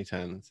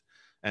 2010s,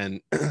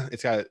 and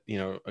it's got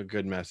a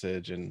good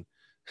message, and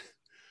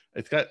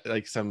it's got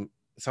like some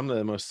of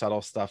the most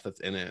subtle stuff that's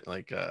in it.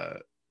 Like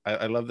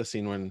I love the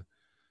scene when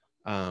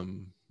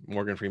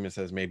Morgan Freeman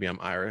says, maybe I'm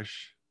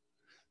Irish,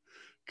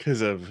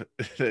 because of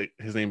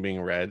his name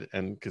being Red,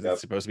 and because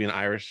it's supposed to be an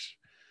Irish,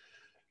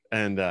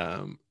 and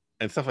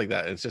stuff like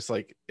that. It's just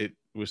like it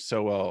was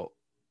so well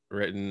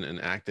written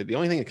and acted. The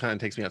only thing that kind of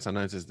takes me out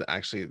sometimes is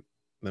the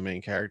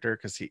main character,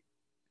 because he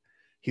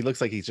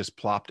looks like he's just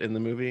plopped in the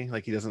movie.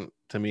 Like he doesn't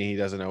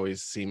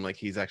always seem like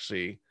he's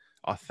actually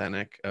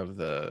authentic of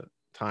the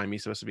time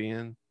he's supposed to be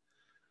in,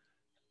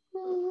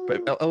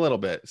 but a little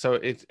bit. So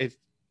it's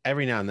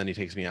every now and then he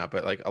takes me out,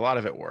 but like a lot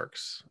of it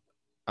works.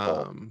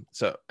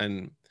 So,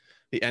 and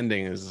the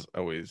ending is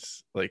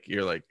always like,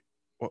 you're like,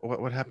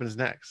 what happens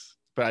next?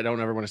 But I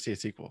don't ever want to see a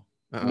sequel.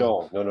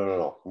 No.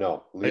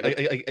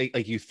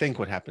 Like you think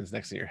what happens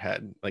next in your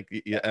head, like,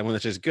 and when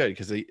it's just good,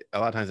 because a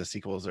lot of times the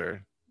sequels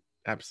are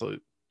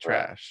absolute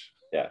trash.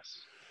 Right.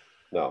 Yes.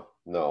 No.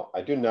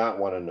 I do not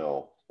want to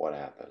know what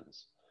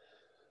happens.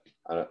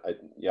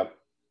 Yep.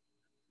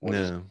 We'll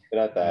just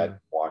get at that.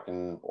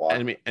 Walking.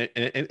 I mean, and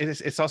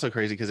it's also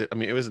crazy because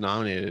it was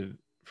nominated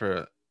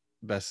for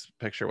Best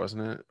Picture,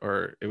 wasn't it?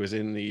 Or it was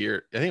in the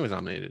year. I think it was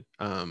nominated.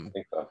 I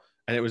think so.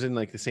 And it was in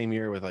like the same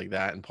year with like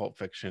that and Pulp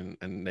Fiction,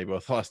 and they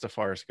both lost to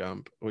Forrest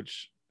Gump,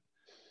 which,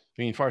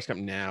 I mean, Forrest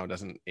Gump now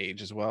doesn't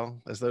age as well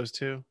as those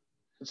two.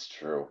 It's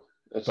true.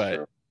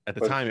 But at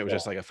the time, it was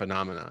just like a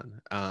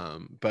phenomenon.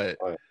 But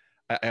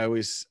I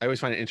always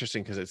find it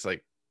interesting because it's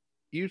like,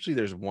 usually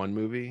there's one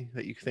movie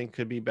that you think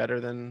could be better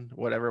than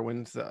whatever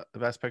wins the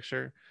Best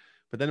Picture.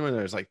 But then when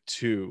there's like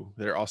two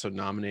that are also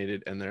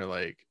nominated, and they're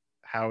like,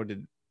 how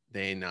did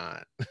they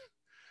not?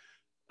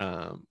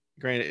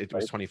 Granted, it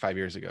was 25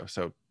 years ago,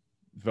 so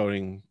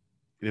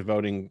the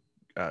voting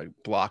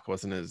block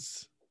wasn't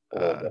as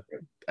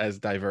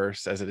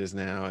diverse as it is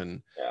now,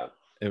 and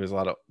it was a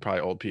lot of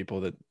probably old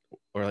people that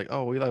or like,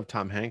 oh, we love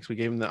Tom Hanks. We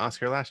gave him the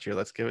Oscar last year.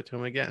 Let's give it to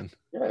him again.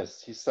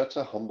 Yes, he's such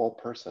a humble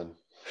person.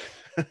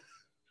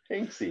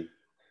 Hanksy.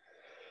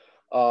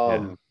 Yeah.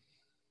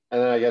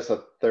 And then I guess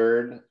a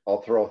third,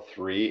 I'll throw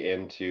three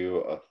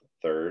into a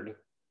third.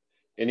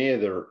 Any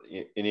of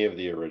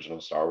the original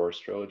Star Wars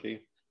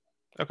trilogy.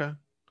 Okay.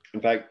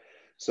 In fact,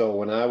 so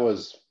when I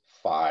was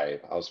 5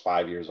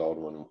 years old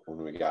when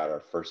we got our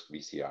first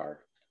VCR,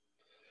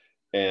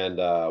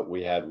 and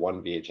we had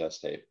one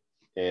VHS tape,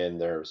 and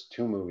there was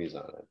two movies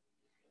on it.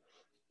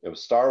 It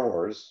was Star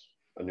Wars: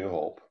 A New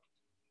Hope,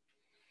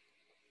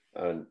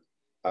 and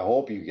I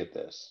hope you get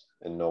this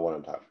and know what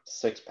I'm talking.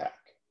 Six Pack,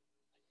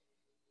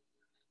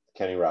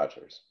 Kenny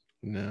Rogers.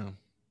 No.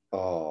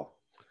 Oh,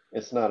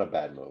 it's not a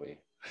bad movie.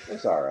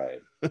 It's all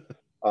right.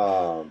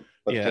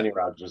 But Yeah. Kenny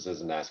Rogers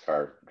is a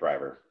NASCAR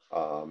driver,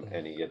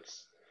 and he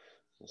gets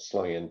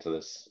slung into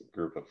this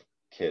group of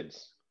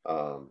kids.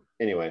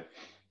 Anyway,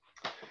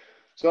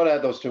 so I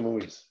had those two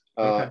movies,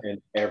 Okay.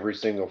 and every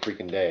single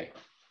freaking day,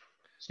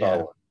 Star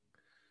Yeah. Wars.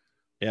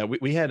 Yeah.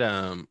 We had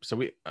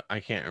so I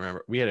can't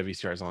remember. We had a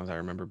VCR as long as I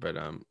remember, but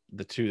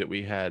the two that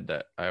we had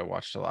that I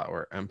watched a lot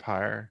were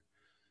Empire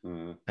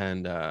Mm,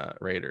 and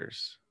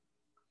Raiders.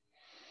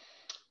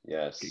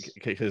 yes.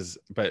 Because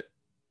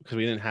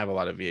we didn't have a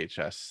lot of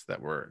VHS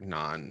that were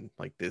non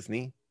like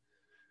Disney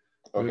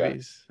Okay.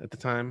 movies at the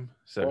time.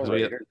 So Well, because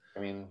we had, Raiders. I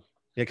mean,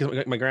 yeah,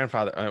 because my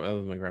grandfather, I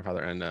was my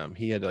grandfather, and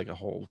he had like a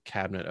whole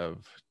cabinet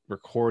of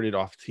recorded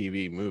off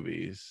TV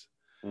movies,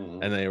 mhm,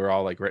 and they were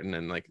all like written,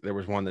 and like there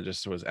was one that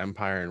just was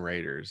Empire and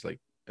Raiders, like,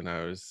 and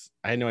I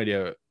had no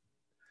idea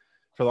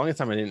for the longest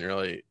time. I didn't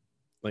really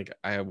like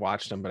I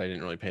watched them, but I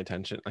didn't really pay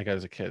attention. Like I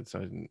was a kid, so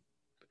I didn't.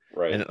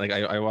 right. And like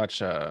I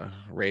watched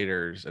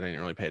Raiders, and I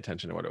didn't really pay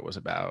attention to what it was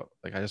about.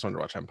 Like I just wanted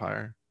to watch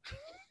Empire, Just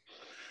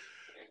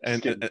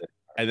and kidding.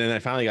 and then I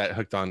finally got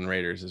hooked on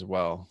Raiders as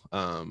well.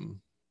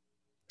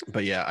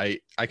 But yeah,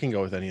 I can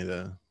go with any of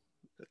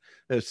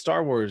the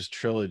Star Wars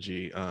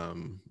trilogy. I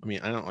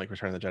mean, I don't like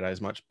Return of the Jedi as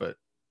much, but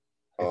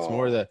it's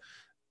more Oh,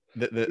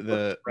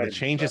 the Fred,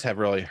 changes have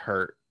really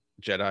hurt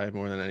Jedi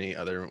more than any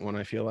other one.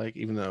 I feel like,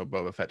 even though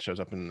Boba Fett shows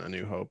up in A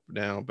New Hope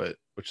now, but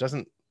which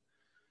doesn't,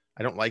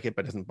 I don't like it,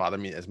 but it doesn't bother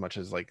me as much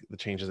as like the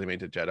changes they made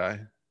to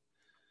Jedi,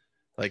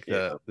 like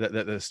yeah.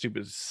 the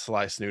stupid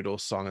Sly Snoodle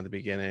song at the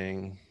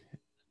beginning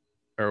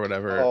or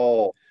whatever.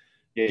 Oh,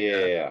 yeah, yeah,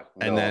 Yeah, yeah.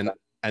 and No,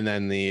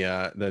 then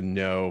the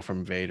no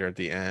from Vader at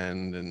the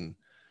end, and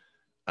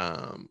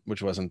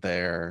which wasn't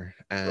there,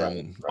 right,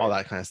 and all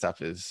right. that kind of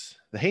stuff. Is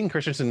the Hayden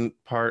Christensen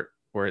part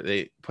where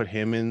they put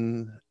him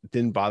in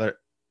didn't bother.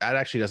 That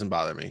actually doesn't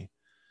bother me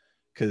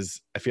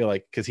because I feel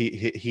like because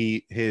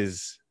he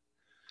his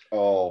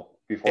Oh,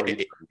 before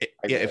he, I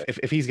yeah, get it.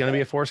 if he's gonna Yeah,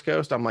 be a Force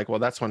ghost, I'm like, well,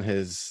 that's when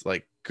his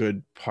like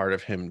good part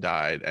of him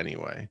died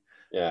anyway.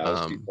 yeah. It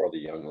was Um, before the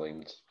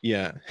younglings.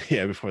 yeah,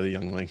 yeah, before the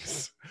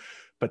younglings,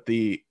 but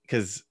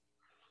because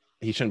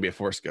he shouldn't be a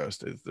Force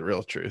ghost is the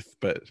real truth.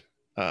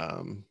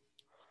 Um,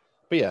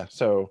 but yeah,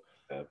 so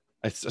Yeah,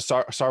 it's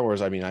Star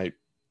Wars. I mean,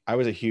 I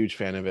was a huge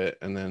fan of it,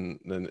 and then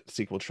the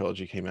sequel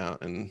trilogy came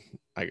out, and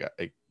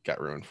it got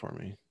ruined for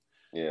me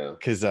yeah.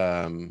 because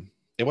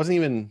it wasn't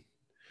even.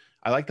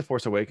 I like the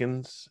Force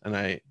Awakens, and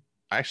I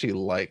actually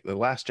like the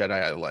Last Jedi.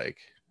 I like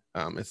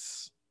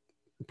it's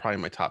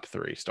probably my top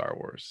three Star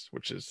Wars,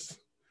 which is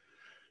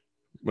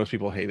most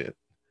people hate it.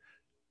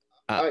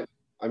 Uh,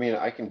 I mean,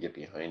 I can get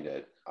behind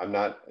it. I'm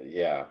not.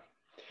 Yeah,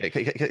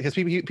 because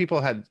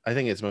people had, I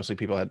think it's mostly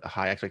people had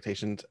high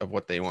expectations of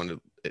what they wanted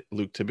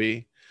Luke to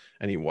be,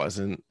 and he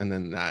wasn't, and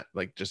then that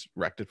like just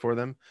wrecked it for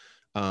them.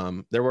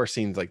 There were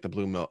scenes like the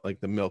blue milk,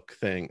 like the milk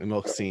thing, the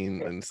milk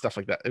scene, and stuff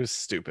like that. It was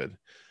stupid.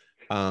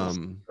 it's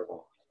Um,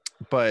 terrible.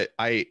 but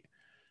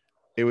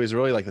it was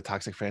really like the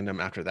toxic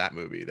fandom after that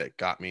movie that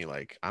got me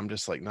like I'm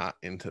just like not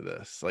into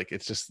this. Like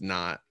it's just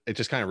not. It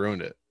just kind of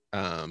ruined it.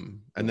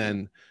 And Mhm.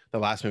 then the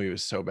last movie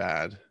was so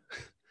bad.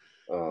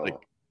 Like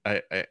Oh,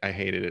 I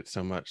hated it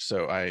so much.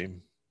 So I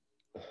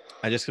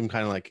just am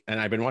kind of like, and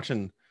I've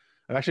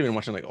actually been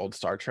watching like old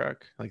Star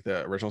Trek, like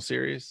the original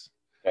series.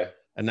 okay.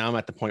 And now I'm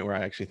at the point where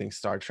I actually think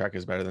Star Trek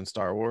is better than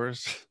Star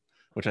Wars,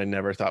 which I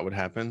never thought would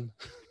happen.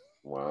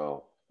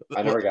 Wow. I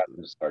Well, never got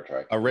into Star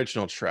Trek.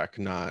 original Trek,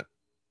 not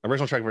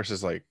original Trek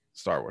versus like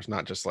Star Wars,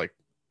 not just like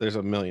there's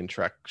a million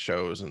Trek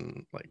shows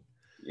and like,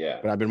 Yeah,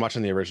 but I've been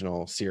watching the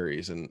original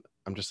series and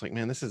I'm just like,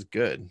 man, this is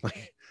good.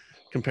 Like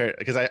compared,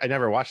 because I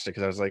never watched it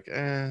because I was like,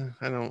 I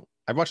don't,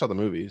 I've watched all the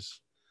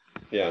movies,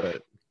 yeah,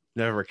 but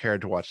never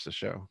cared to watch the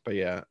show. But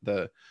yeah,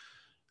 the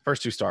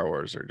first two Star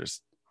Wars are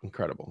just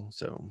incredible.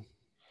 So,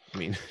 I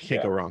mean, you can't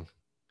yeah. go wrong.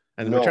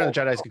 And the Return of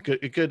No. the Jedi is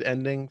a good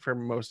ending for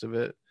most of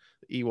it.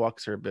 The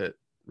Ewoks are a bit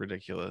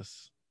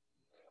ridiculous.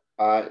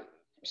 Uh,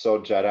 so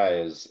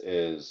Jedi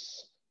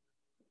is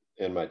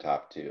in my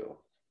top two.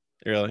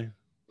 Really?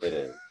 It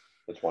is.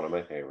 It's one of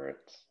my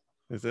favorites.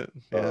 Is it?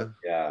 So Yeah.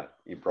 yeah,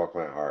 you broke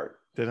my heart.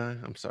 Did I?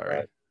 I'm Right.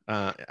 sorry.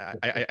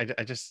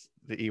 I just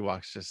the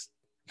Ewoks just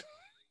it's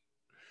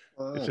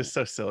Fun. just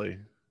so silly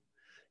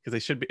because they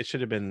should be it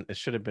should have been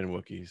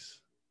Wookiees,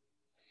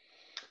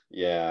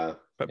 Yeah,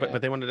 but yeah.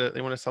 they wanted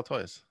to sell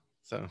toys.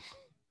 So,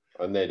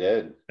 And they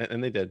did.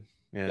 and they did.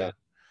 Yeah. Yeah.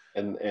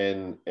 And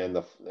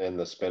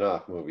the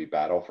spin-off movie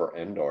Battle for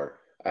Endor,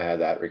 I had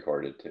that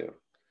recorded too.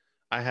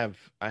 I have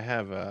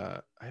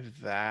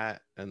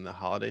that and the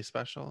holiday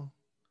special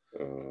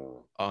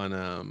Oh.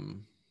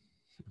 on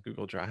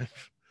Google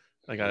Drive.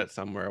 I got it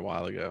somewhere a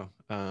while ago.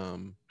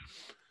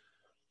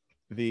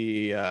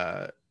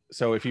 The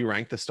so if you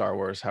rank the Star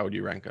Wars, how would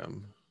you rank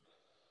them?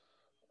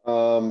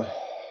 Um,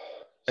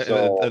 The,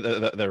 so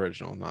the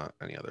original, not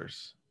any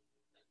others.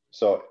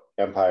 so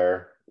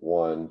Empire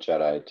 1,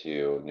 Jedi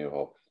 2, New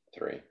Hope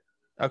 3.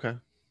 Okay,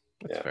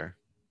 that's Yeah. fair.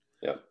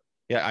 Yeah.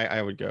 Yeah,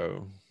 I would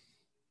go,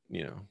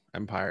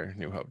 Empire,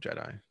 New Hope,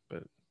 Jedi,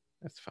 but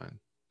that's fine.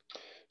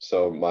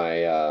 So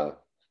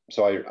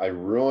I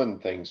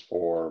ruined things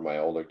for my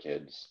older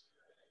kids,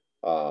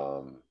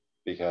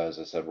 because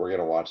I said we're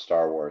gonna watch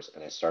Star Wars,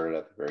 and I started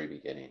at the very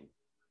beginning.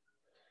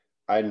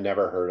 I'd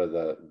never heard of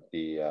the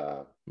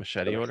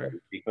Machete machete order.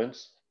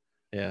 sequence,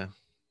 Yeah.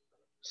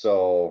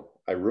 so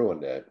I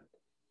ruined it.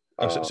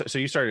 Oh, Um, so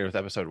you started with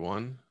episode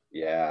one.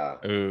 yeah,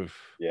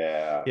 Oof.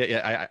 yeah.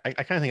 Yeah. I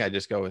kind of think I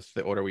just go with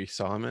the order we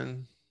saw him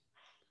in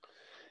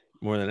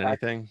more than I,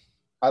 anything.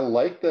 I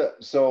like I I like the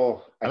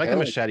kind of like,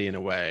 machete in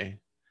a way.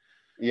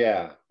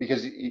 yeah,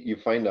 because you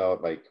find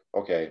out, like,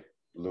 okay,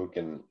 Luke,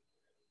 and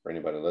for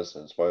anybody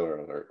listening, spoiler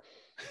alert,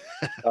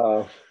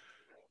 uh,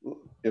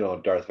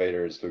 Darth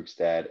Vader is Luke's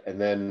dad. And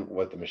then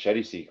with the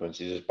machete sequence,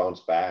 you just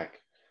bounce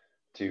back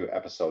to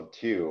episode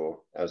 2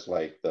 as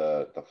like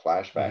the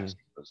flashback Hmm.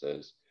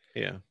 sequences,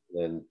 Yeah.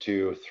 then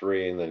 2,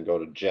 3, and then go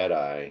to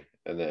Jedi,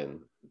 and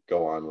then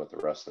go on with the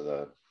rest of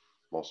the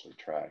mostly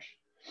trash.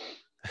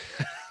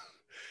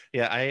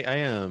 Yeah.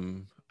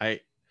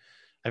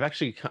 I've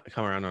actually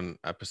come around on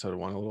episode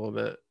one a little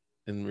bit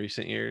in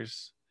recent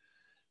years.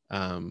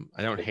 I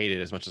don't hate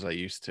it as much as I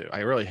used to. I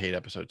really hate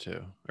episode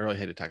two. I really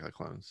hate Attack of the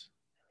Clones.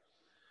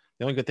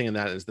 The only good thing in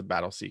that is the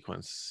battle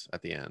sequence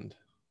at the end.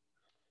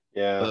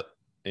 Yeah, But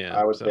yeah,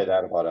 I would say so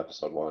that about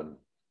episode 1.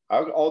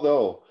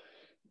 Although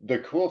the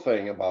cool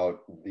thing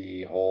about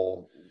the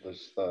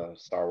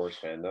Star Wars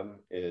fandom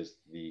is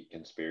the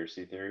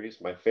conspiracy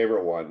theories. My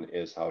favorite one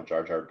is how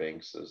Jar Jar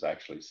Binks is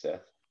actually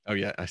Sith. oh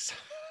yeah,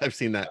 I've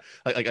seen that.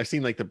 Like I've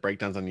seen like the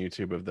breakdowns on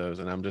YouTube of those,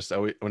 and I'm just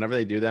always, whenever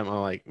they do them,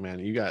 I'm like, man,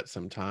 you got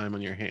some time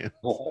on your hands.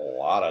 A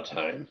lot of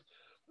time,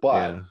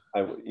 but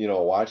Yeah.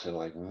 watching,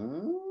 like,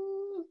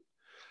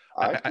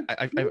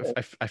 I could do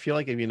it. I feel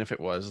like even if it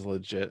was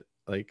legit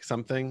like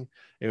something,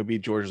 it would be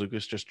George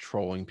Lucas just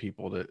trolling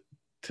people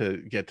to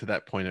get to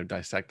that point of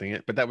dissecting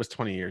it. But that was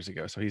 20 years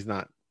ago, so he's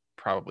not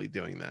probably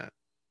doing that,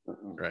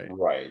 right?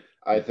 Right.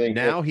 I think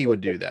Now he would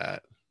do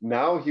that.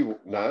 now he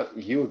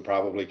would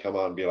probably come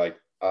out and be like,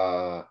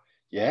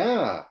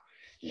 yeah,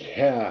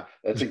 yeah,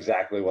 that's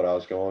exactly what I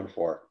was going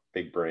for.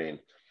 Big brain.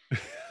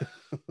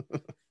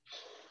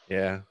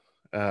 Yeah.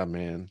 Oh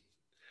man.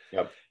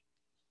 Yep.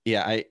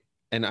 Yeah,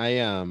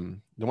 the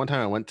one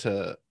time I went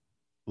to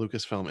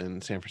Lucasfilm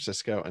in San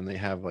Francisco, and they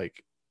have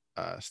like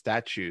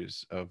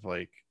statues of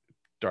like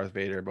Darth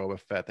Vader, Boba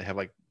Fett. They have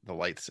like the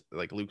lights,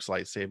 like Luke's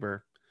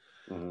lightsaber,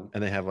 Hmm.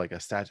 and they have like a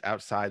statue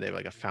outside. They have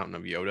like a fountain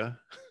of Yoda,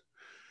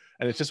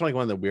 and it's just like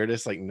one of the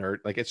weirdest like nerd.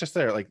 Like it's just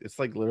their like it's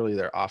like literally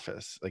their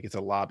office. Like it's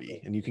a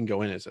lobby, and you can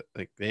go in as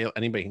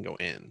anybody can go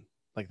in.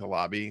 Like the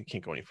lobby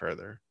can't go any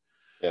further.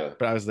 Yeah.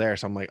 But I was there,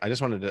 so I'm like, I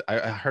just wanted to.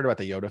 I heard about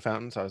the Yoda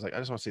fountain, so I was like, I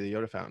just want to see the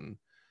Yoda fountain.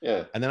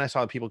 Yeah. And then I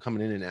saw people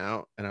coming in and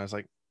out, and I was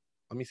like,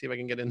 let me see if I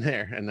can get in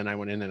there. And then I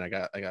went in and I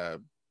got a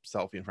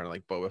selfie in front of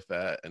like Boba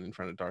Fett and in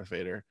front of Darth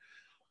Vader.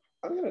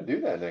 I'm gonna do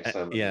that next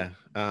time. Yeah,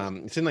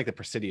 it's in like the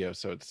Presidio,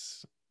 so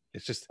it's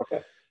just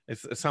Okay.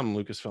 it's some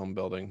Lucasfilm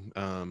building.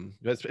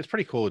 But it's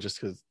pretty cool just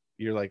because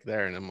you're like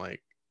there, and I'm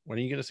like, when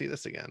are you gonna see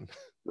this again?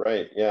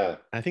 Right. Yeah.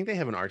 I think they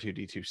have an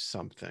R2D2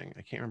 something.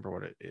 I can't remember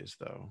what it is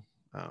though.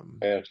 I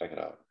gotta check it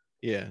out.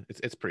 Yeah,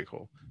 it's pretty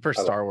cool for a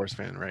Star Wars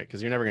fan, right?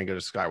 Because you're never gonna go to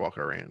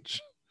Skywalker Ranch.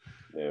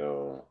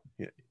 No.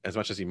 Yeah, as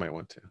much as you might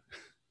want to.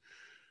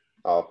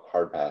 I'll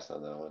hard pass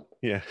on that one.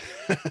 Yeah.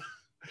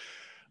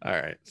 All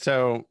right.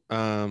 So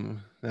now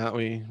that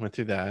we went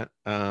through that,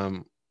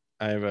 I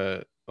have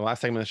the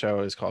last segment of the show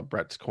is called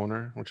Brett's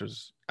Corner, which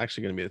was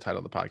actually going to be the title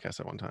of the podcast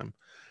at one time.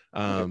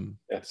 Okay.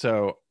 Yeah.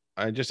 So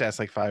I just asked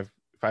like five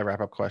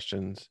wrap up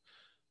questions.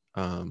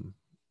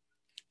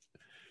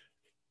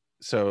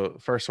 So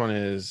first one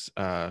is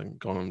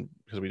going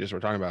because we just were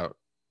talking about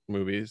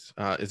movies.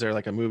 Is there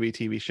like a movie,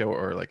 TV show,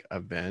 or like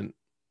event,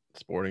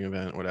 sporting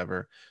event,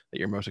 whatever, that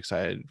you're most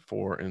excited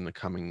for in the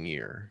coming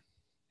year?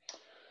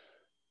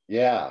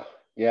 Yeah.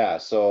 Yeah.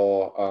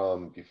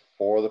 So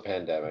before the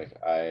pandemic,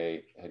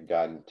 I had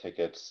gotten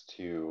tickets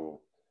to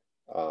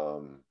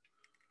um,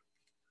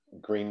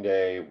 Green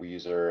Day,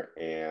 Weezer,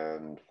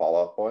 and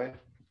Fall Out Boy.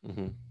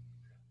 Mm-hmm.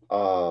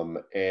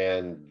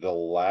 And the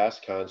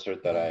last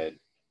concert that I had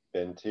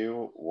been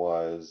to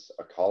was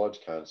a college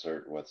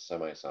concert with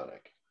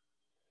Semisonic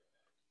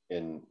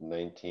in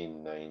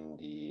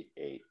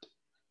 1998.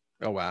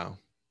 Oh wow.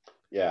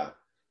 Yeah.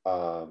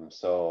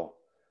 So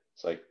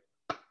it's like,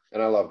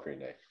 and I love Green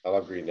Day. I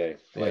love Green Day.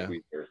 I like Yeah.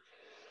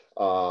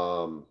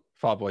 Weezer.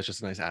 Fall Out Boy is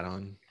just a nice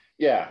add-on.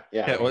 Yeah,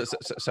 yeah. Yeah, I mean, well,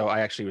 so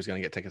I actually was going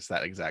to get tickets to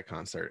that exact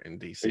concert in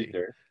DC.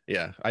 Refactor.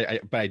 Yeah,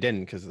 but I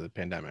didn't because of the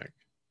pandemic.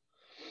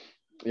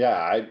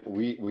 Yeah,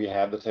 we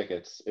have the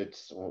tickets.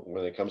 It's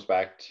when it comes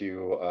back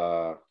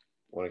to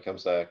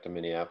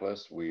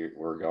Minneapolis,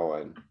 we're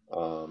going.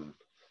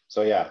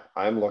 So yeah,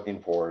 I'm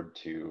looking forward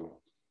to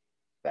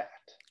that.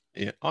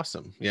 Yeah,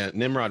 awesome. Yeah,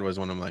 Nimrod was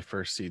one of my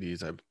first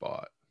CDs I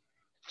bought.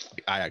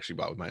 I actually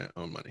bought with my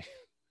own money.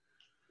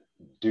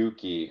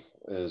 Dookie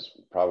is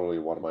probably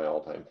one of my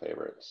all-time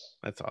favorites.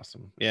 That's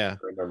awesome. Yeah.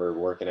 I remember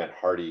working at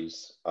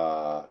Hardee's,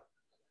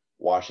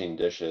 washing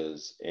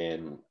dishes,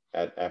 and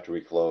after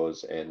we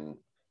close, and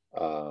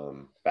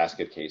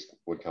Basket Case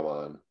would come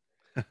on,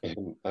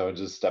 and I would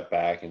just step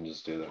back and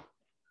just do the.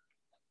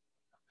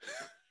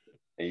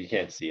 You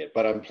can't see it,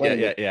 but I'm playing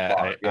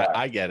Yeah, it.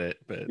 I get it,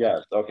 but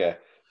Yes. Okay.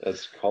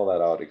 Let's call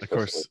that out of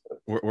explicitly.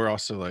 course we're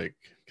also like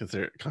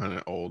considered kind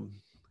of old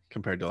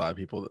compared to a lot of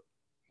people that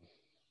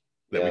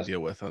we Yes. deal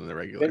with on the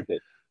regular.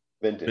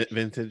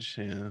 Vintage.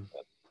 Yeah.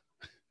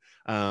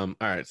 All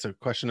right, so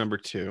question number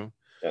 2.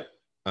 Yeah.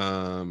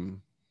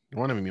 One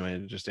of them you might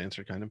have just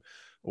answered kind of.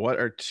 What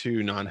are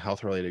 2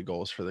 non-health related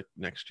goals for the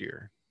next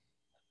year?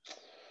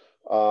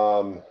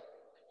 So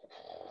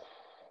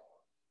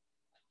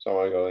I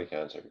want to go to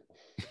cancer.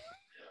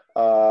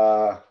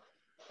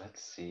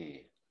 Let's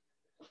see.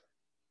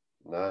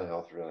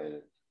 Non-health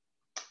related.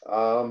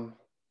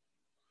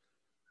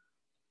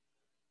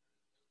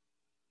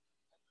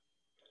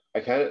 I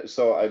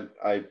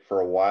for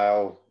a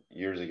while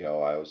years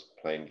ago I was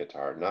playing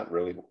guitar, not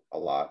really a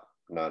lot,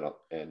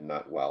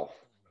 not well.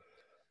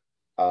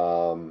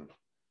 And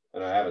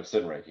I have it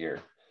sitting right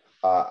here.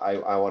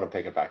 I want to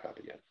pick it back up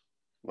again.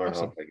 Learn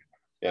how to play guitar.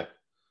 Yeah.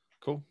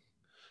 Cool.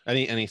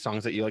 Any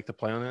songs that you like to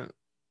play on it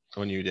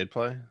when you did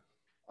play?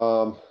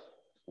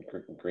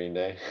 Green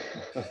Day.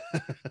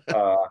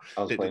 I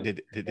was playing.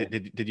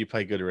 Did you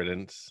play Good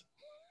Riddance?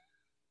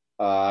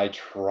 I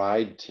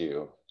tried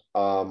to.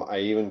 I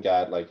even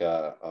got like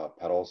a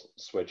pedal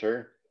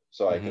switcher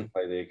so I could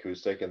play the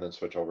acoustic and then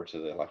switch over to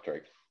the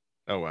electric.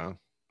 Oh wow,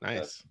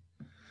 nice.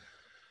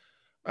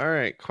 All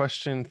right,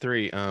 question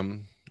 3.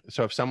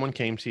 So if someone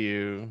came to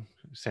you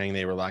saying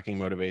they were lacking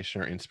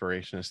motivation or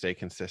inspiration to stay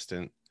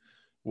consistent,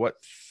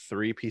 what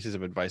 3 pieces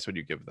of advice would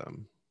you give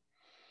them?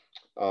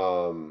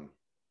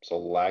 So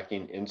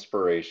lacking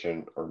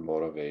inspiration or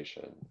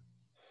motivation,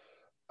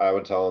 I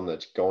would tell them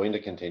that's going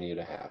to continue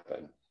to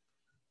happen.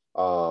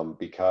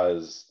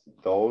 Because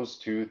those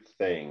 2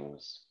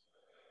 things,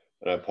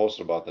 and I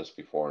posted about this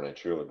before and I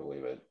truly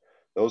believe it,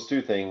 those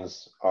 2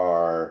 things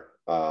are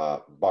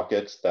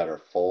buckets that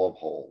are full of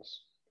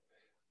holes,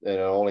 and it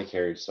only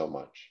carries so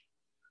much.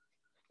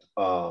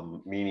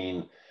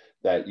 Meaning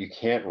that you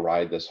can't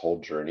ride this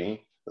whole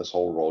journey, this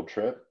whole road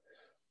trip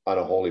on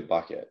a holy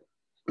bucket.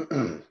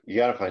 You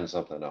got to find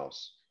something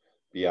else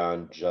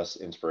beyond just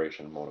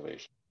inspiration and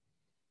motivation.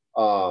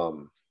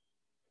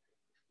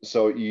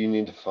 So you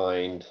need to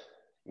find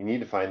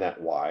that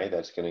why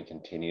that's going to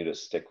continue to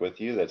stick with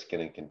you, that's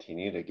going to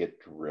continue to get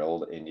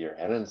drilled into your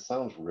head. And it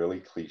sounds really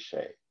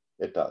cliche.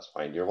 It does.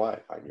 Find your why,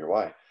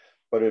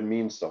 but it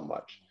means so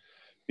much,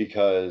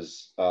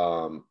 because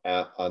on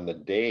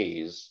the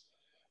days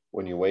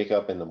when you wake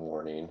up in the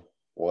morning,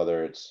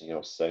 whether it's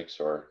 6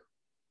 or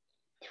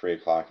 3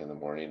 o'clock in the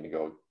morning to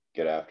go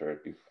get after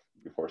it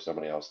before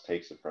somebody else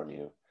takes it from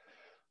you,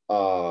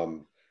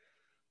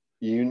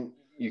 you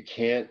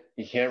can't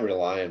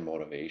rely on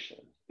motivation.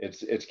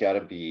 It's got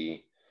to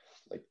be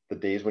like the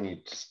days when you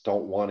just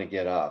don't want to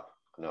get up.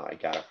 No, I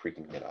gotta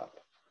freaking get up.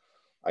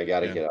 I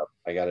gotta get up.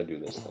 I gotta do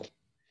this thing.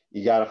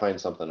 You gotta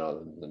find something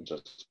other than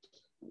just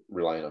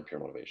relying on pure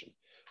motivation.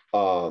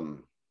 How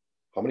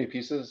many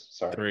pieces?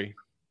 Sorry.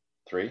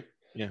 3.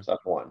 Yeah. So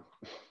that's 1.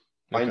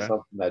 Find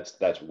something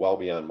that's well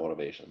beyond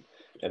motivation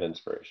and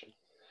inspiration.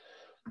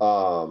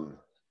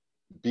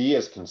 Be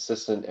as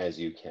consistent as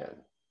you can.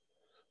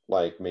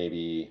 Like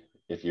maybe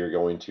if you're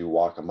going to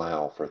walk a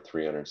mile for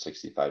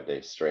 365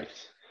 days straight,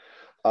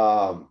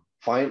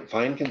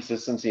 find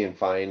consistency and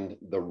find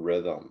the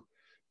rhythm,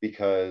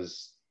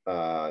 because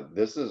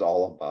this is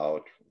all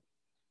about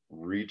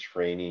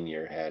retraining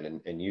your head.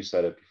 And you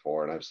said it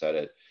before, and I've said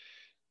it.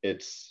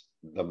 It's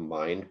the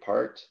mind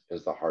part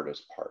is the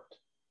hardest part.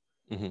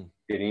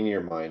 Getting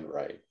your mind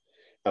right.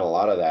 And a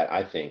lot of that,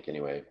 I think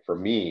anyway, for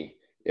me,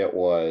 it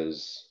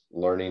was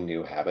learning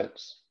new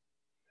habits.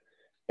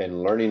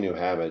 And learning new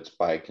habits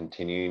by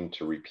continuing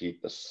to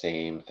repeat the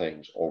same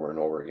things over and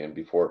over again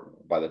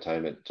by the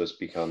time it just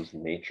becomes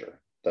nature.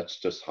 That's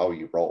just how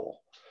you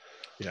roll.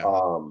 Yeah.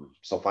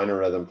 So find a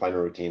rhythm, find a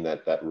routine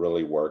that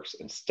really works,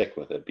 and stick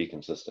with it. Be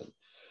consistent.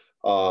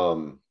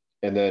 And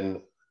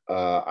then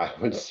I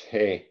would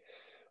say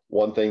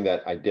one thing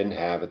that I didn't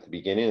have at the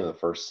beginning of the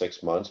first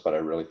 6 months, but I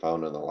really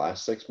found in the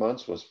last 6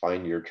 months, was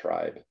find your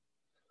tribe.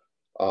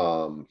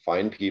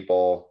 Find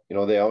people.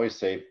 They always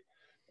say,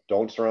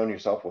 don't surround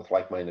yourself with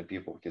like-minded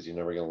people, because you're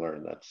never going to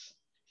learn.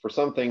 For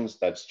some things,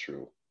 that's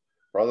true.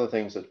 For other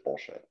things, it's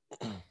bullshit.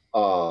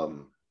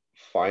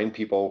 find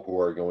people who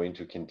are going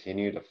to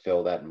continue to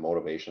fill that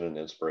motivation and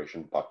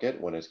inspiration bucket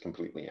when it's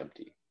completely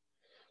empty.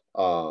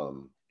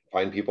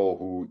 Find people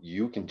who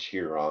you can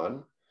cheer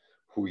on,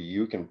 who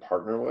you can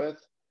partner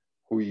with,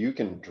 who you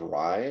can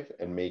drive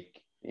and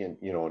make, and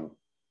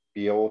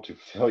be able to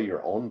fill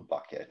your own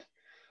bucket,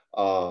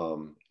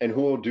 and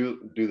who will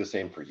do the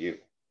same for you,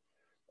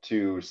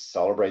 to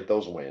celebrate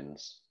those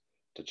wins,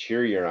 to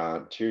cheer you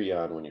on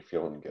when you're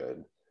feeling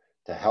good,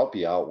 to help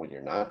you out when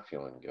you're not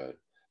feeling good,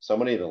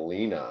 somebody to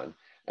lean on.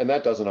 And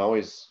that doesn't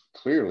always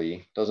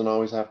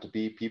have to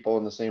be people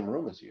in the same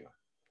room as you,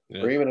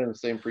 or even in the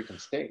same freaking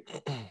state.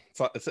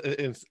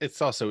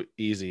 It's also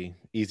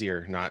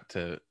easier not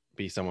to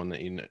be someone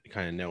that you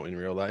kind of know in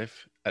real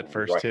life at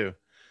first, right, too,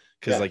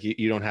 because like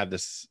you don't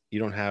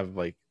have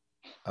like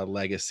a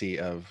legacy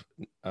of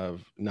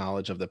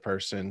knowledge of the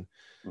person.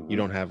 You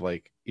don't have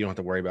you don't have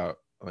to worry about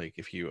like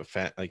if you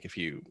offend, like if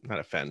you not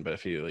offend, but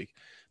if you like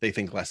they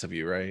think less of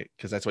you, right?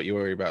 Because that's what you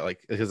worry about, like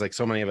because like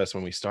so many of us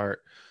when we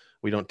start,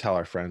 we don't tell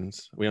our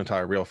friends, we don't tell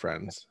our real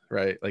friends,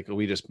 right? Like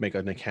we just make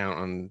an account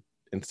on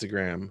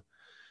Instagram.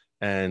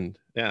 And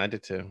yeah, I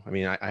did too. I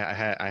mean, I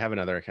have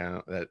another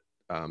account that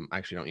I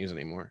actually don't use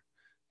anymore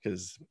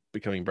because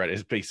Becoming Bread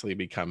has basically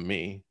become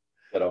me.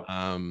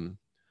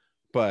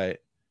 But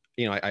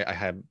I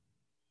had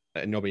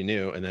nobody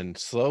knew, and then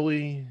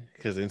slowly,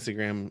 because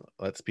Instagram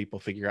lets people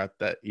figure out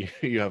that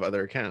you have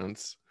other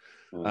accounts,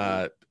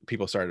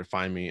 people started to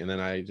find me, and then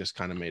I just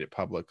kind of made it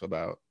public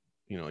about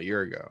a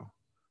year ago.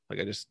 Like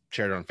I just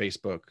shared it on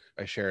Facebook.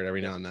 I share it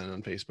every now and then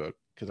on Facebook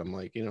because I'm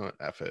like, what,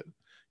 F it.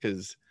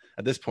 Because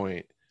at this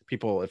point,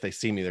 people, if they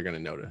see me, they're going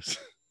to notice.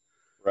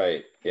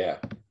 Right. Yeah.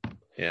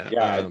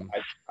 Yeah.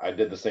 I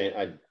did the same.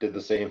 I did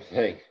the same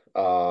thing.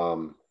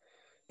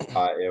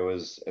 It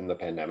was, in the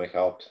pandemic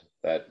helped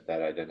that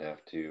I didn't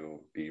have to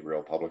be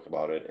real public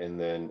about it. And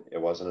then it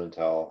wasn't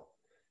until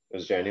it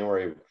was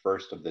January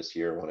 1st of this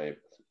year when I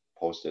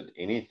posted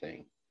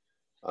anything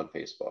on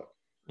Facebook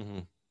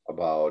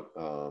about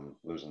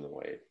losing the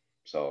weight.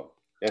 So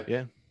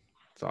yeah,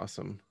 it's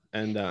awesome.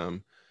 And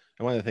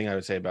one of the things I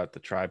would say about the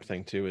tribe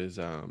thing too is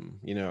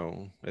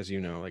as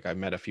like I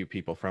met a few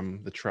people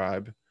from the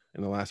tribe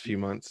in the last few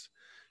months,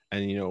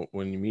 and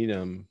when you meet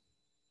them,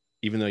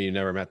 even though you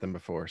never met them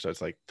before, so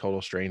it's like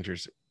total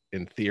strangers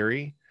in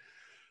theory,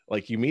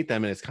 like you meet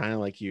them and it's kind of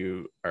like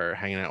you are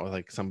hanging out with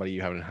like somebody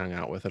you haven't hung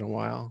out with in a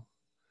while,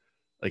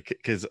 like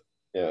because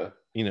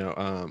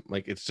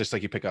like it's just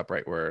like you pick up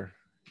right where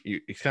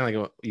it's kind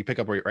of like you pick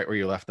up right where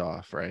you left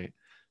off, right?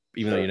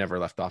 Even though you never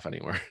left off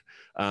anywhere.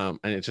 And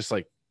it's just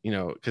like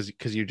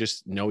because you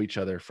just know each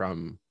other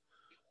from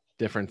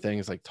different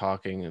things like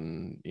talking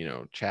and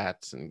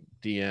chats and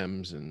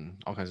DMs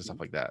and all kinds of stuff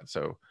like that.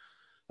 So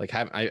like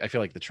I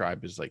feel like the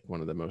tribe is like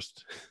one of the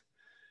most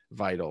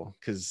vital,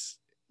 because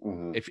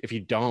if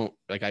you don't,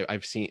 like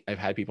I've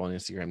had people on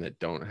Instagram that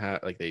don't have,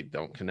 like they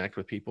don't connect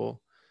with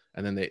people,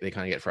 and then they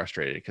kind of get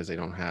frustrated because they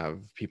don't have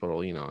people to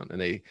lean on,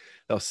 and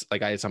they'll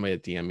like, I had somebody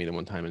that DM me the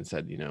one time and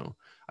said,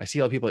 I see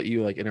all the people that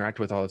you like interact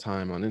with all the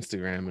time on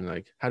Instagram, and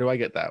like, how do I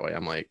get that way?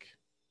 I'm like,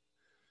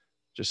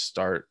 just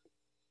start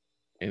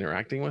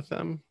interacting with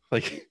them.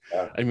 Like,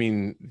 I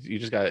mean,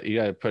 you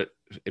gotta put,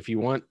 if you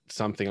want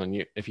something on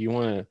you, if you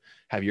want to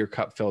have your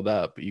cup filled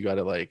up, you got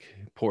to like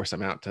pour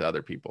some out to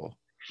other people.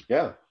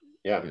 Yeah.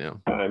 I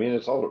mean,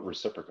 it's all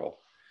reciprocal,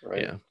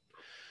 right?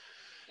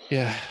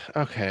 Yeah.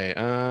 Okay.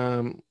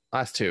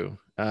 Last two.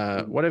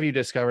 What have you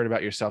discovered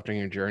about yourself during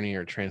your journey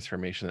or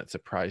transformation that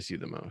surprised you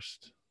the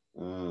most?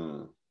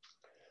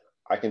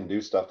 I can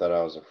do stuff that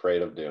I was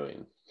afraid of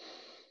doing.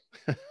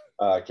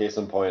 Case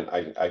in point,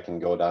 I can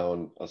go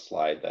down a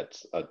slide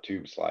that's a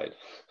tube slide.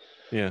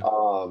 Yeah.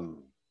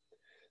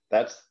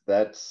 That's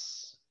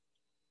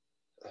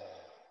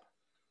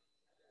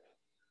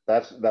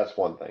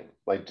one thing.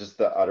 Like just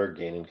the utter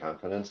gain in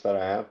confidence that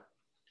I have.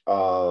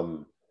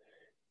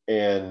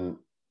 And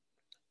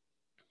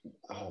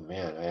oh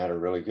man, I had a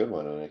really good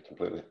one and I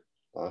completely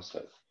lost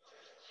it.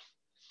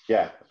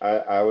 Yeah,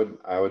 I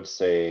would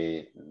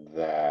say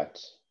that.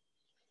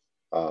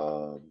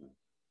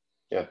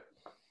 Yeah.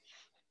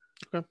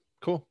 Okay,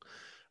 cool.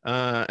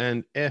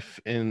 And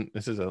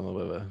this is a little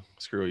bit of a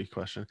screwy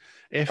question,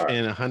 if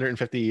in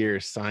 150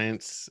 years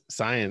science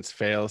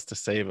fails to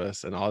save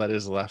us and all that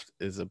is left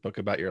is a book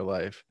about your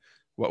life,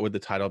 what would the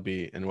title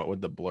be, and what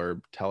would the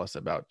blurb tell us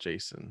about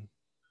Jayson?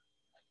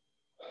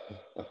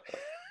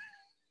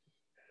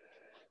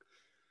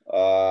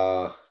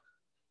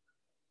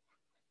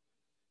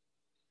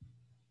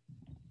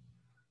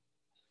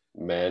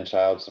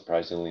 Man-child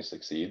surprisingly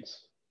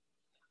succeeds.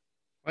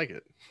 Like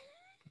it.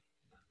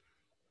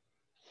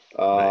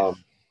 Nice.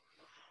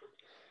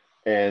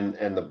 And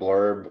the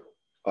blurb,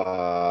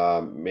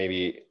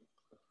 maybe.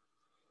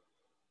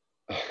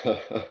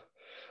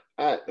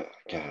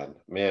 God,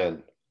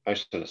 man, I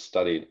should have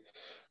studied.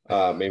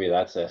 Maybe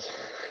that's it.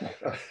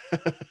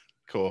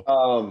 Cool.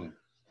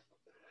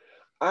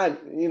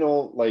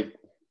 Like,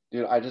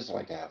 dude, I just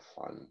like to have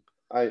fun.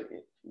 I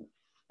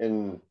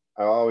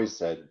always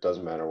said,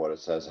 doesn't matter what it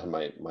says on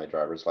my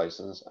driver's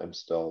license, I'm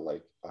still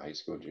like a high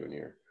school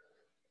junior.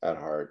 at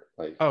heart.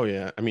 Like, Oh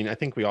yeah. I mean, I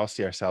think we all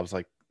see ourselves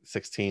like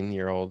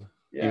 16-year-old,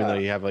 even though yeah,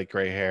 you have like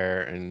gray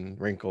hair and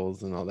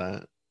wrinkles and all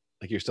that.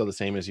 Like you're still the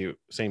same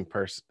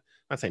person,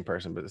 not same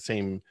person, but the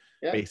same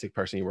yeah, basic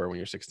person you were when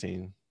you're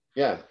 16.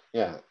 yeah,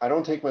 yeah. I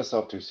don't take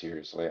myself too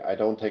seriously. I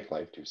don't take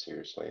life too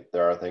seriously.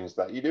 There are things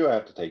that you do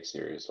have to take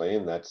seriously,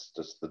 and that's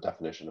just the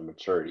definition of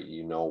maturity.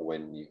 You know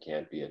when you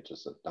can't be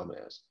just a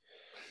dumbass.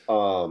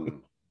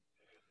 Um,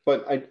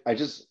 but I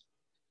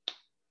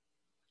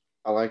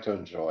like to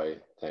enjoy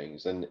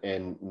things,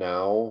 and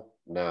now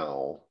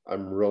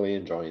I'm really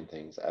enjoying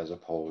things as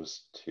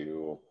opposed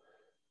to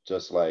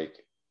just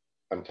like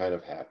I'm kind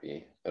of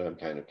happy and I'm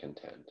kind of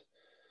content.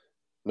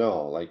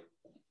 No, like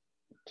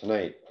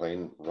tonight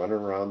playing running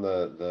around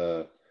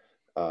the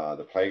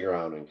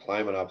playground and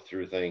climbing up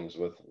through things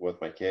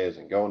with my kids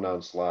and going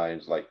down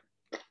slides. Like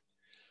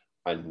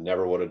I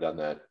never would have done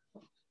that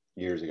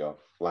years ago,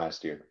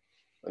 last year.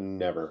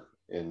 Never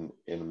in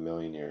a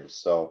million years.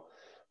 So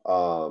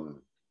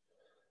um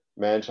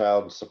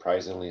man-child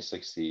surprisingly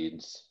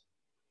succeeds,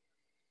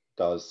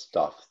 does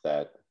stuff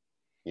that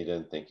you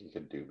didn't think you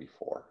could do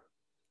before.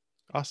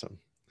 Awesome.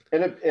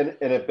 And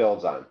it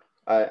builds on.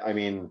 I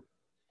mean,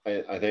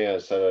 I think I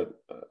said it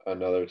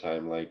another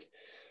time, like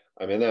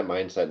I'm in that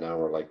mindset now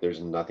where like there's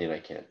nothing I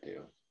can't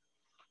do.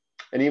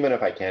 And even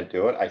if I can't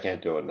do it, I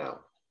can't do it now,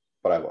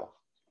 but I will.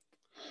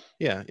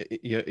 Yeah,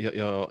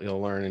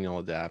 you'll learn and you'll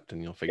adapt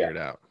and you'll Yeah. figure it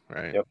out,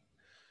 right? Yep.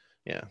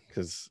 Yeah,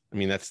 because I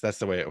mean that's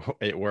the way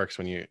it works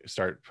when you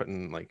start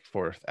putting like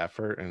forth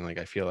effort, and like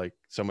I feel like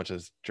so much of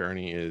this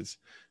journey is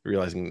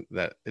realizing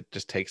that it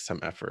just takes some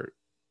effort,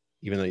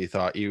 even though you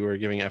thought you were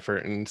giving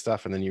effort and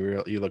stuff, and then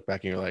you look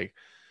back and you're like,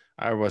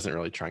 I wasn't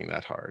really trying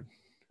that hard.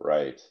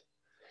 Right.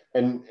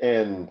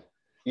 And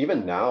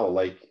even now,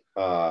 like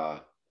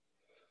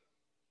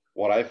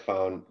what I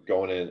found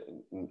going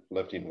in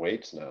lifting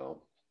weights now,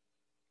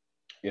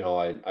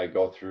 I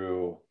go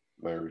through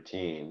my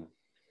routine.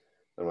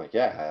 I'm like,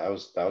 yeah, that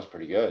was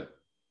pretty good.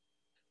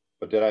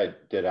 But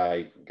did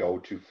I go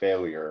to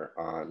failure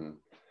on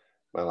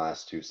my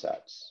last two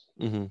sets?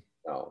 Mm-hmm.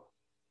 No.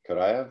 Could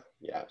I have?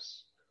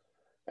 Yes.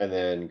 And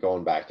then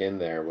going back in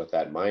there with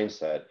that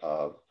mindset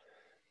of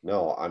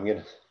no, I'm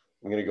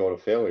gonna go to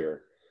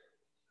failure.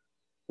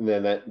 And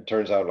then that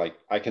turns out like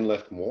I can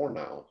lift more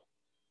now.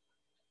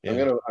 I'm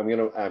Yeah, gonna I'm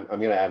gonna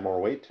I'm gonna add more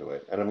weight to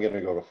it, and I'm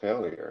gonna go to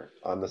failure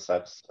on the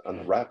sets on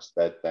the reps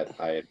that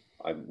I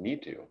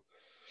need to.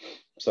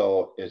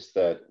 So it's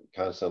that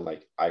constant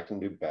like I can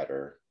do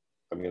better.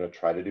 I'm gonna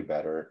try to do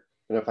better,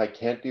 and if I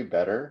can't do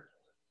better,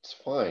 it's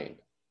fine.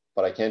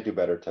 But I can't do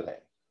better today.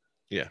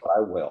 yeah, But I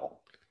will.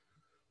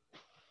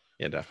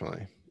 yeah,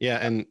 definitely. Yeah,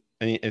 and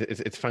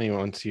it's funny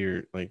once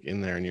you're like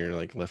in there and you're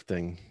like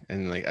lifting,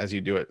 and like as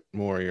you do it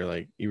more, you're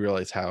like you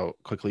realize how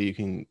quickly you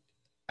can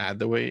add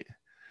the weight.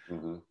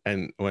 Mm-hmm.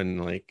 And when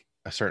like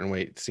a certain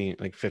weight seemed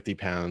like 50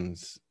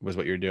 pounds was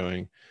what you're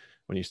doing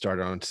when you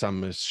started on some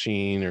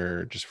machine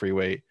or just free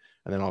weight,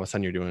 and then all of a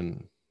sudden you're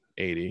doing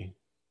 80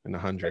 and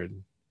Right.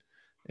 100,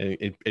 and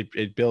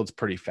it builds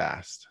pretty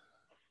fast,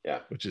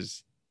 Yeah. which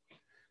is,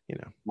 you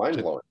know, Mind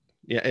just, blowing.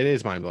 yeah, it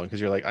is mind blowing because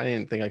you're like, I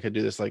didn't think I could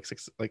do this like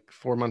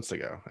 4 months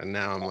ago, and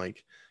now I'm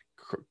like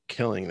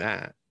killing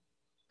that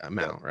Yeah.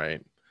 amount,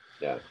 right?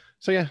 Yeah.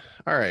 So yeah,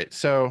 all right,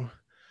 so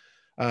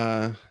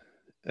uh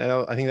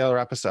I think that'll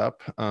wrap us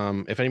up.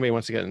 If anybody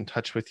wants to get in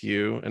touch with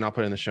you, and I'll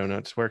put it in the show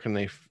notes, where can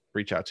they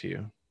reach out to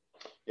you?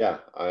 Yeah.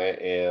 I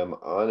am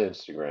on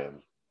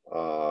Instagram,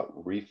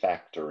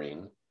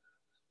 refactoring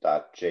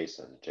dot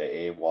Jayson,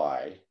 Jayson.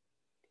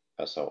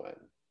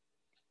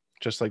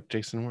 Just like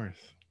Jayson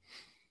Worth.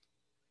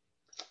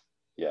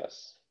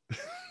 Yes.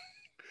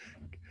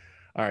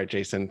 All right,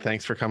 Jayson,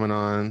 thanks for coming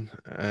on,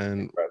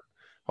 and Incredible.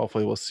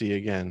 hopefully we'll see you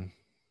again.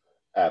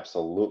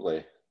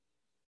 Absolutely.